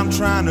feeling that I'm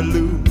trying to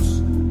lose?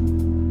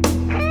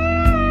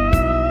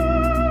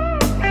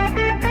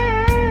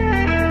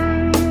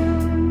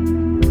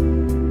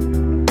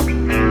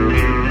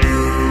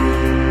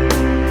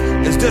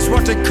 Is this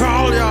what they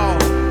call y'all?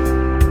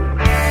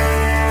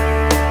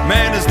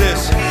 Man, is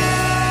this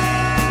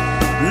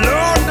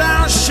low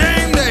down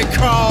shame they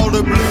call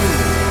the blues?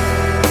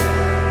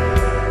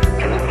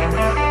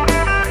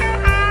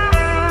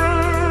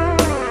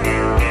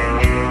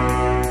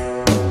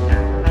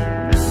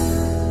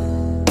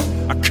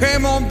 I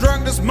came home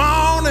drunk this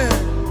morning.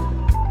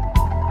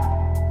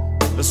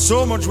 There's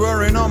so much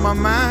worrying on my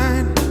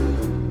mind.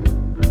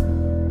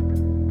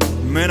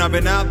 Man, I've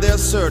been out there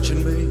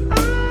searching, babe,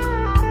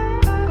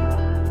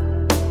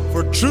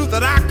 for truth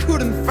that I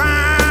couldn't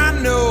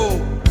find. No,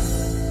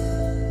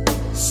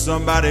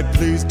 somebody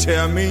please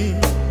tell me,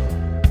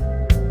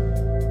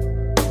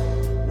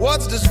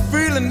 what's this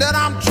feeling that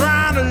I'm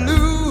trying to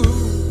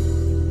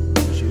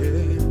lose?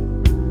 Yeah.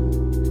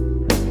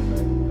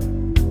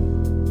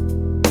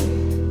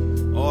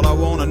 All I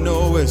wanna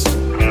know is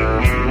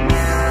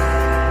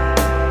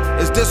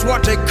this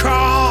what they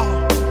call?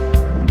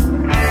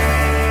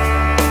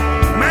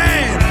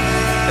 Man,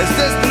 is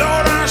this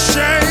low down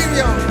shame,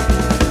 yo?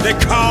 They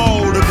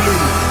call the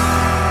blues.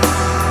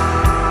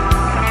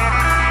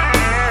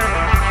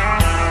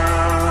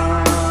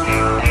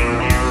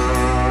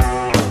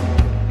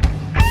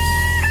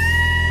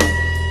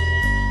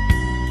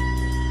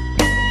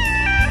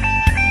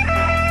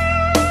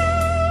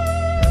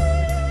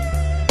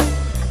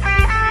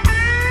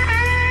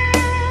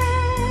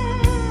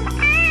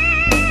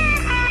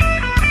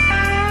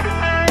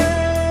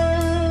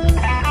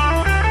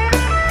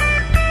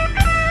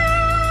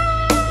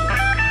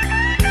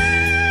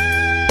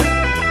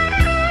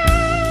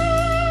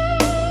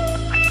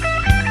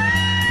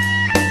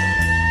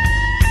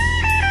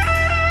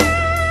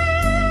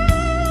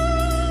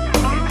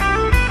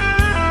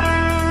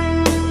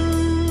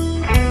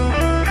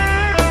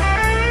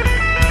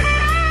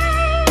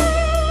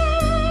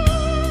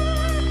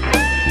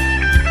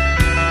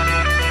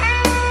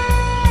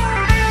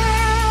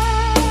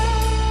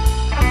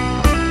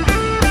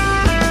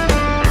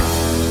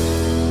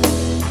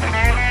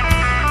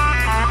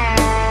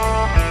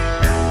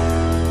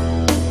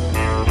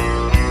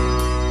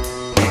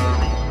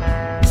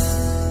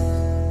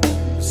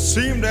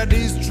 Seemed that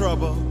these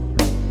trouble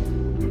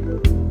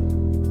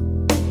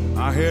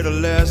are here to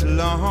last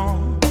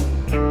long.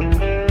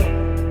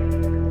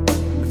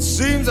 It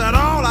seems that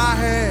all I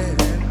had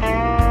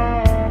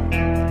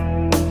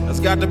has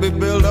got to be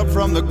built up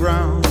from the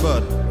ground.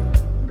 But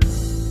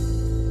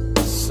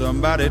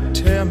somebody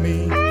tell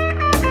me,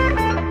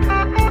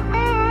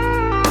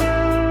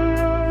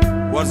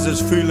 what's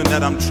this feeling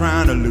that I'm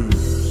trying to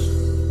lose?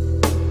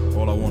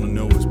 All I want to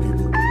know is,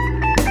 people,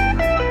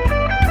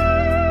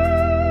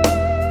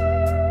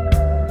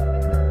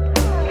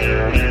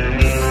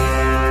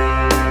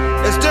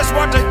 is this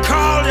what they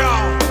call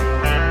y'all?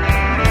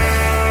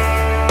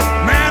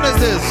 Man, is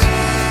this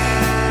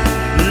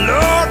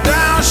low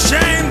down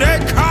shame they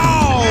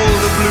call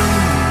the blues?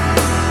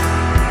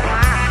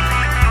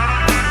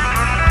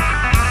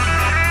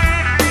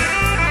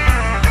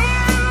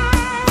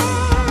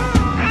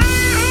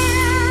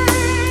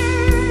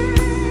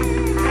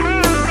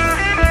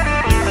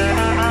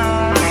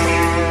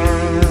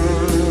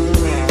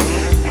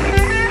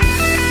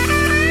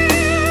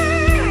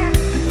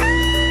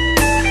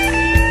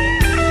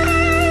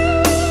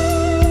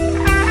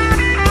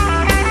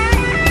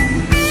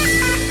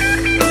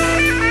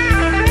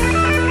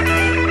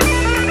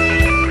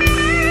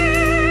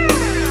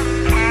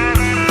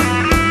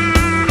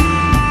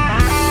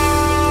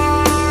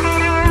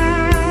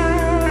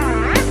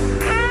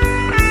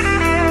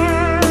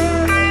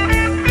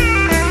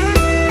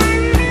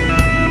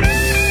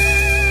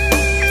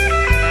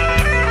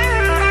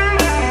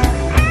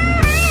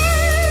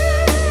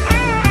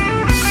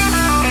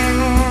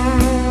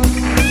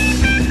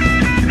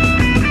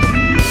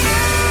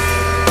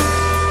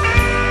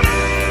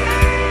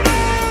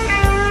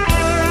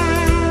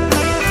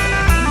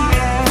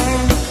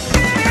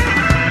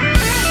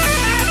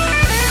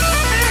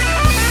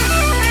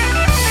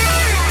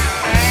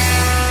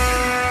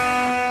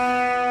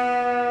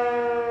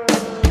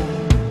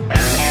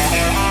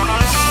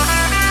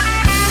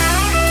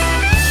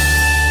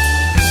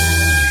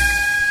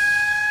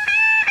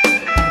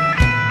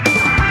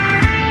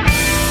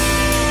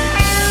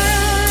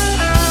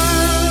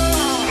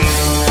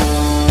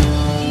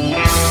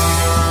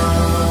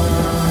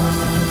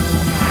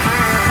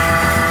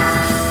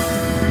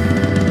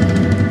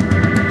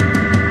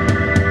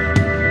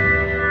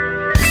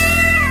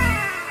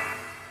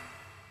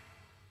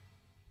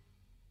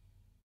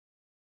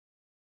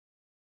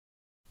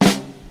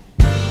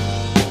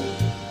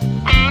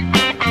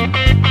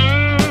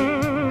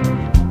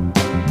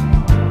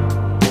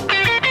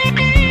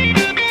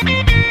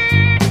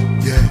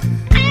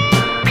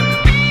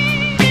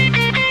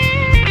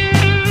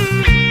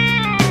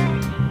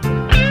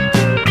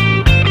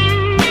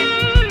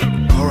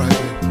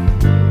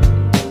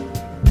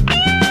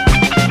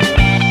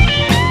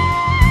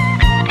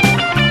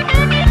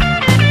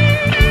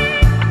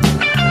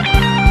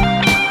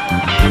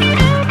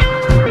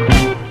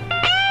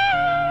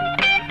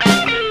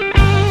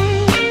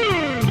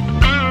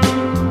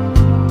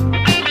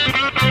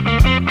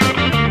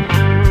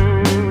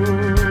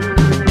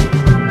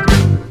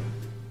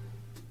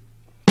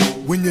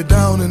 when you're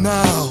down and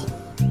out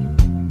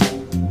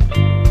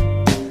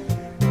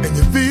and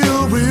you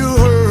feel real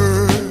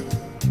hurt,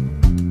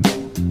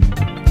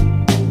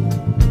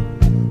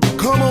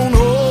 come on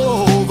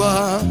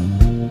over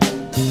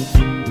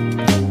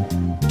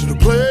to the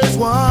place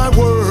wide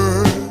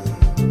world.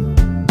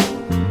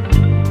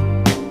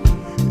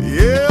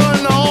 Yeah,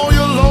 and all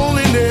your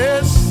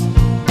loneliness,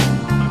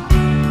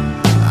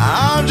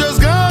 I'm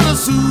just gonna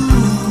soothe.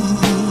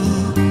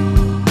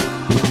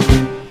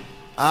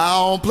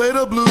 I'll play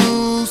the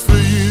blues for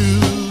you.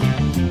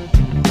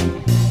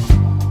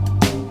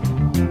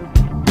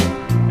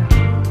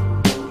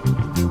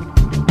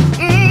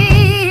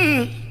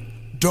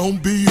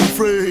 Don't be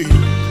afraid.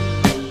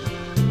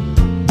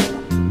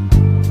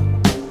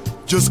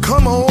 Just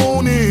come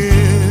on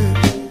in.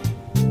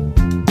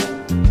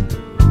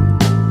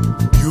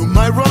 You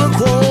might run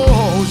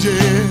across,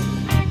 yeah,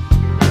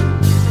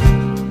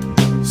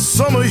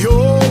 some of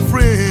your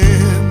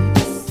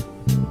friends,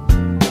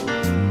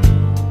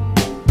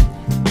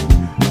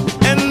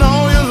 and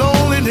all your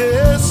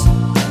loneliness,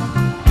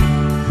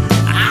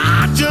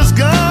 I just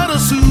gotta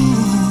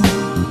soothe.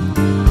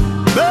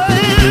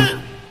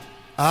 Baby,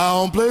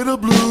 I'll play the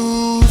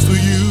blues for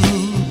you.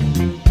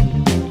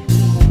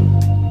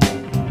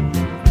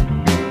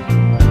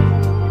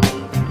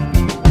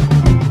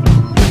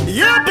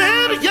 Yeah,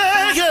 baby,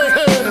 yeah, yeah.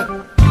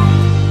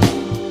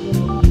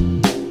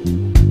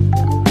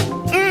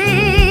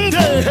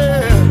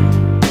 Yeah.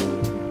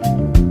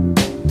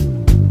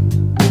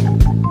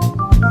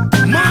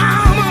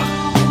 Mama,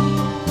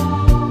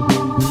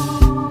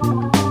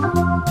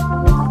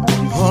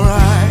 all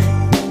right.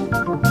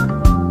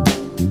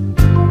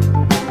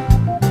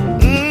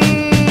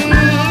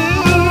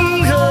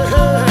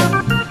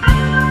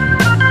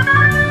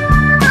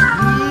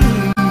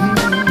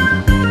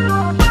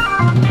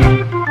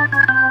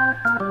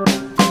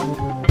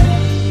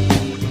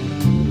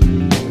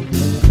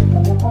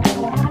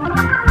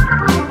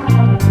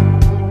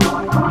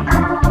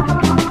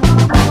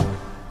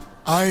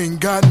 I ain't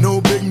got no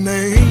big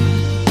name.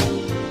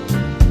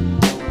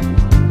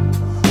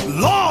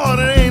 Lord,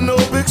 it ain't no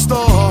big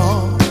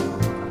star.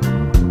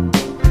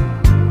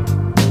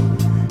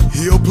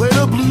 He'll play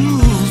the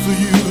blues for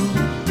you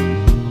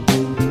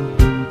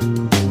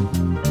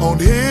on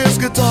his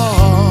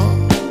guitar.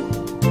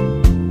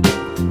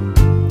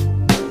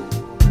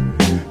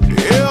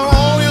 Yeah,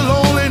 all your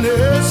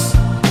loneliness,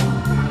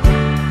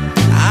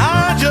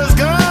 I just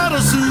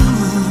gotta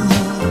soothe.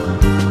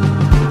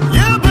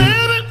 Yeah,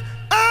 baby,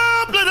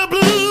 I'll play the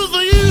blues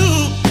for you.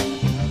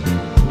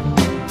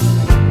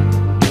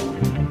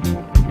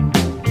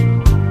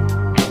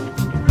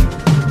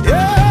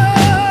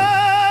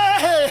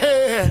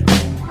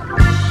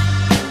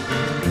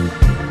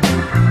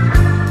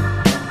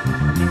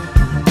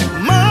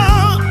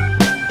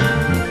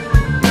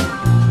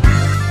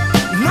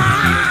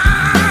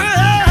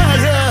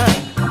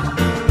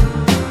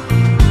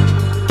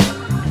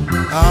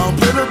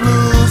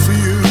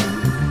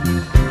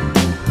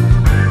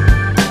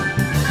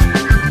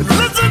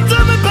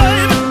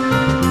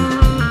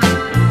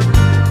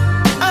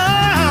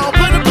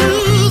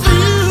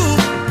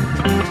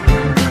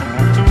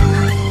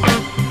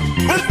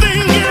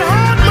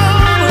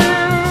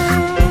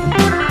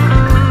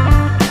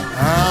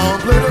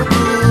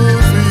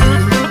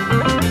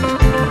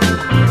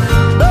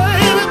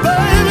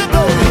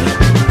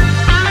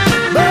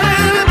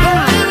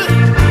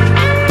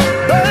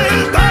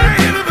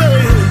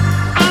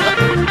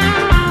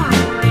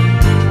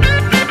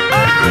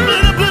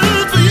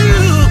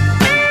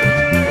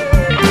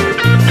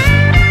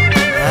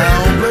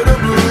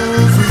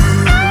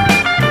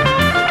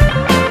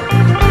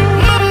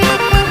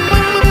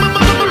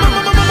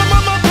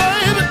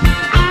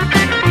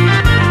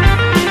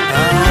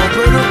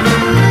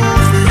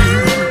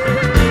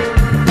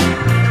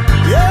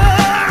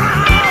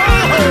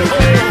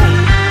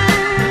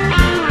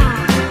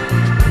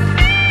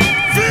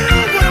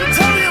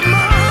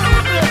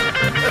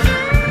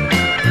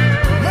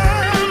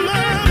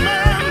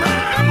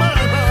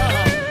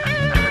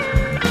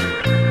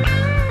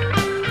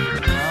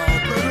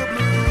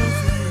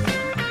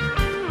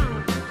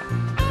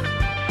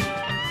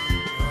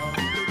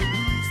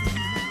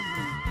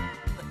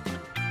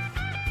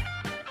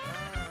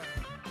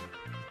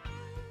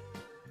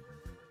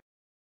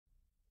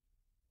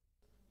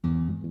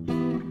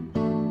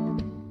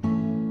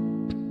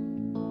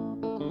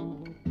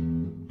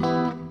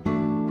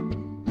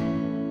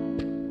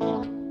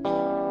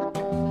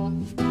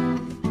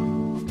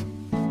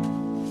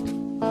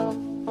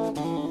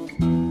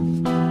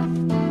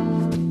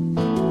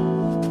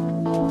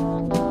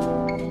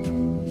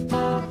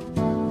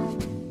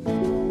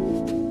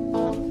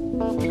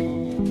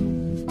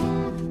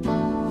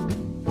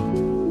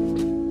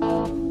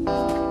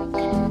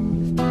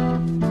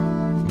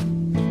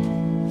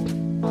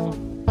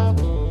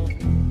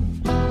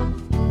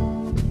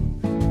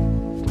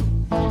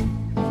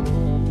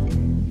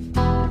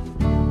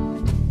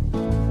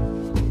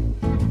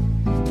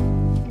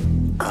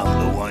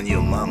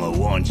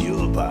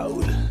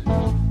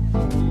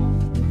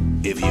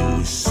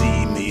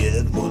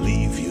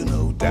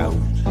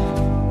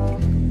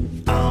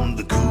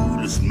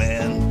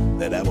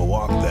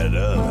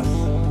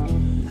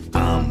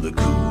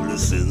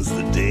 since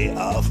the day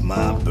of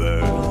my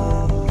birth.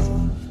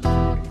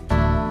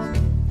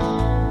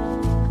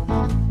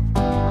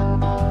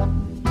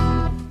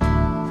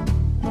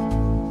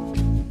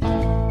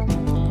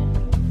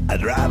 I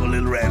drive a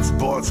little red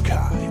sports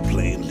car, you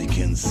plainly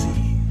can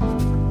see.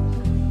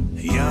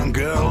 Young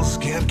girls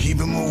can't keep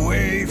him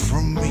away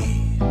from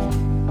me.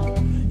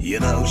 You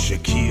know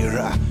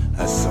Shakira,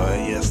 I saw her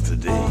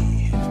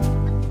yesterday.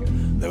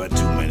 There were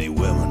too many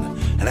women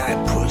and I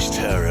pushed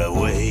her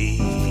away.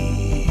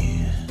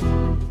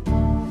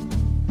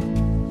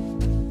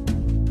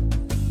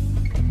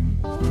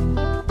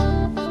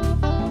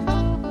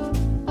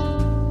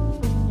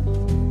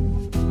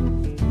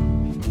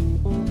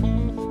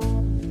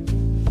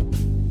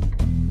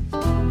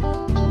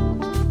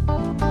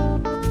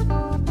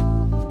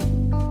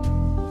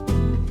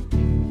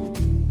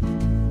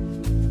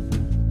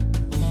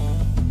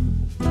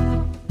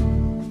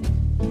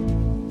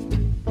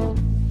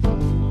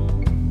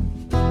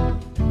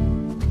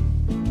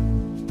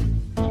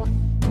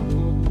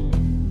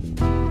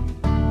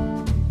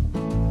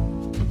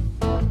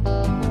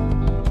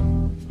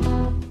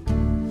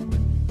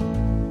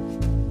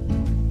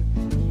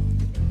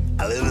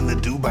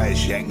 Dubai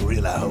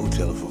Shangri-La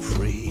Hotel for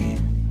free.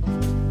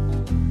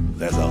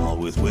 There's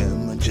always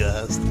women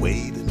just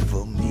waiting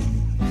for me.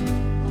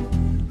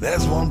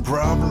 There's one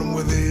problem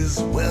with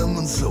these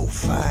women so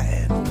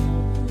fine.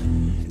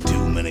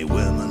 Too many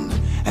women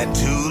and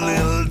too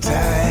little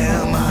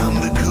time. I'm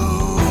the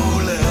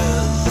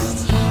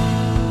coolest.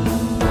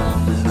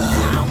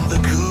 I'm the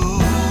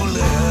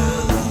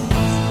coolest.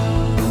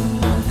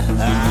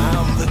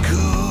 I'm the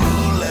coolest.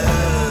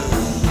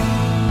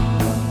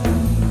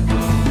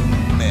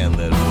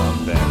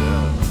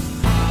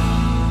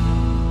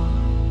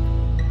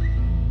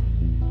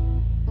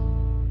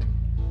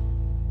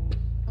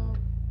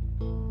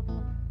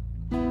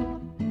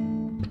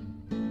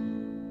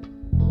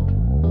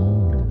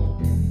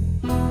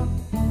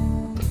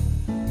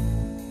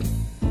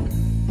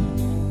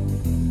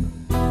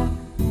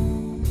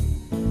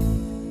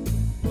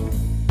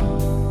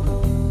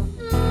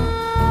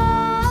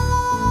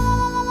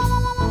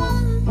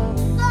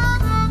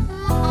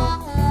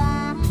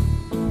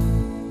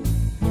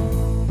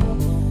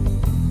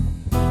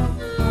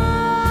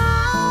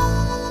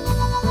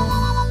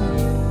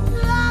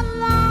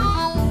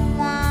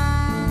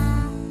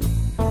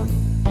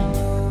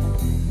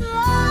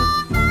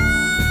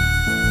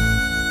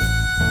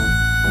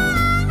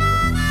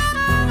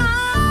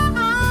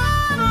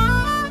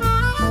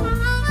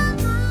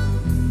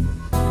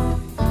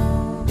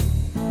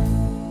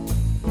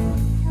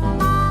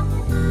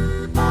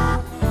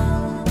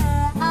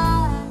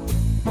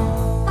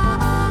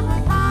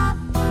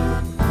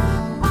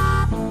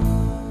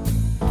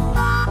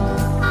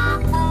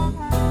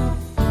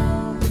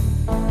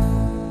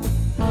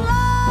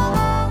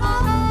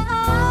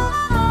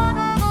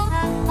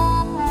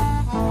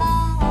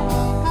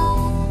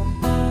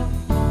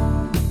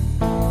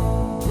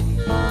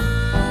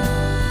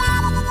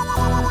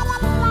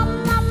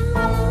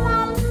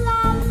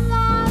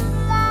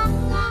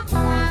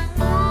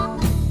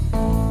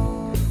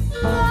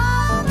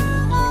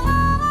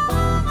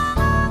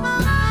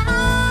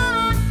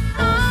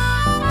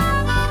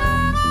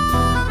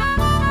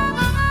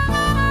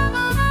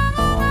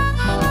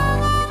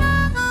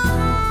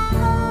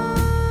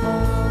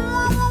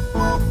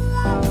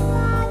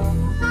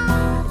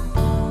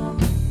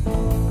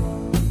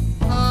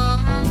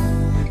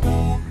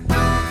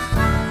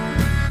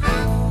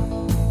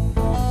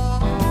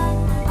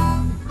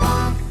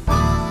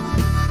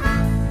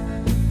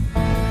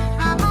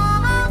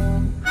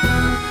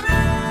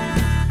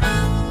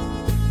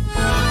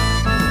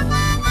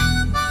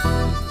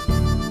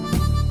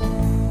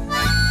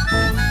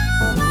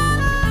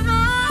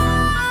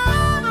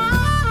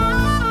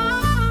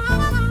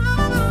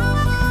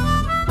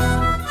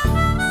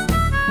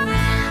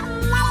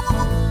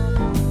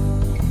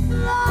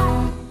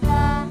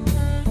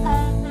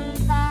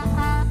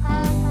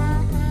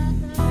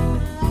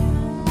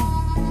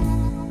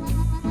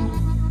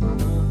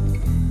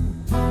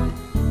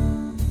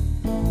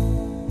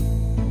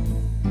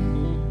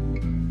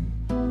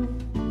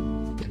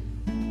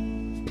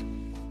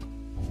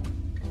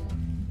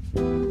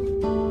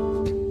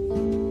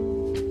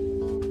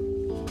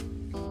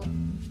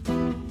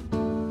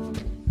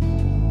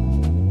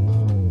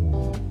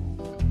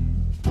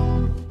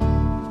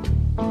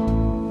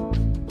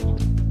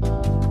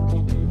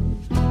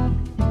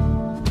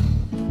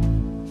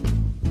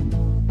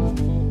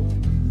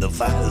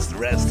 Finest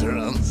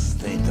restaurants,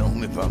 they know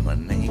me by my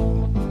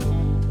name.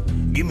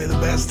 Give me the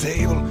best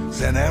table,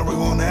 send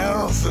everyone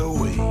else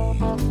away.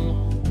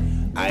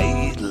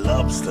 I eat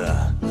lobster,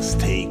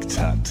 steak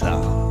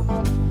tartare,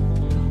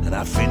 and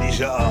I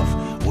finish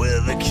off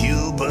with a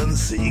Cuban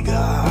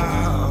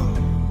cigar.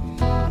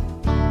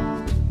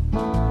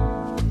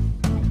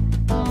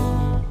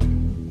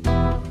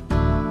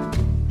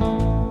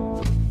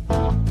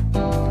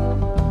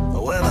 I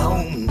went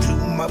home to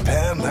my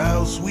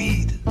penthouse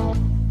suite.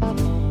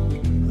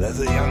 There's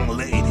a young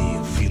lady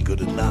who feel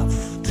good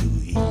enough to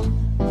eat.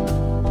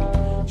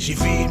 She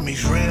me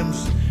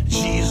shrimps,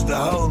 cheese the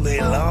whole day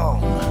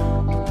long.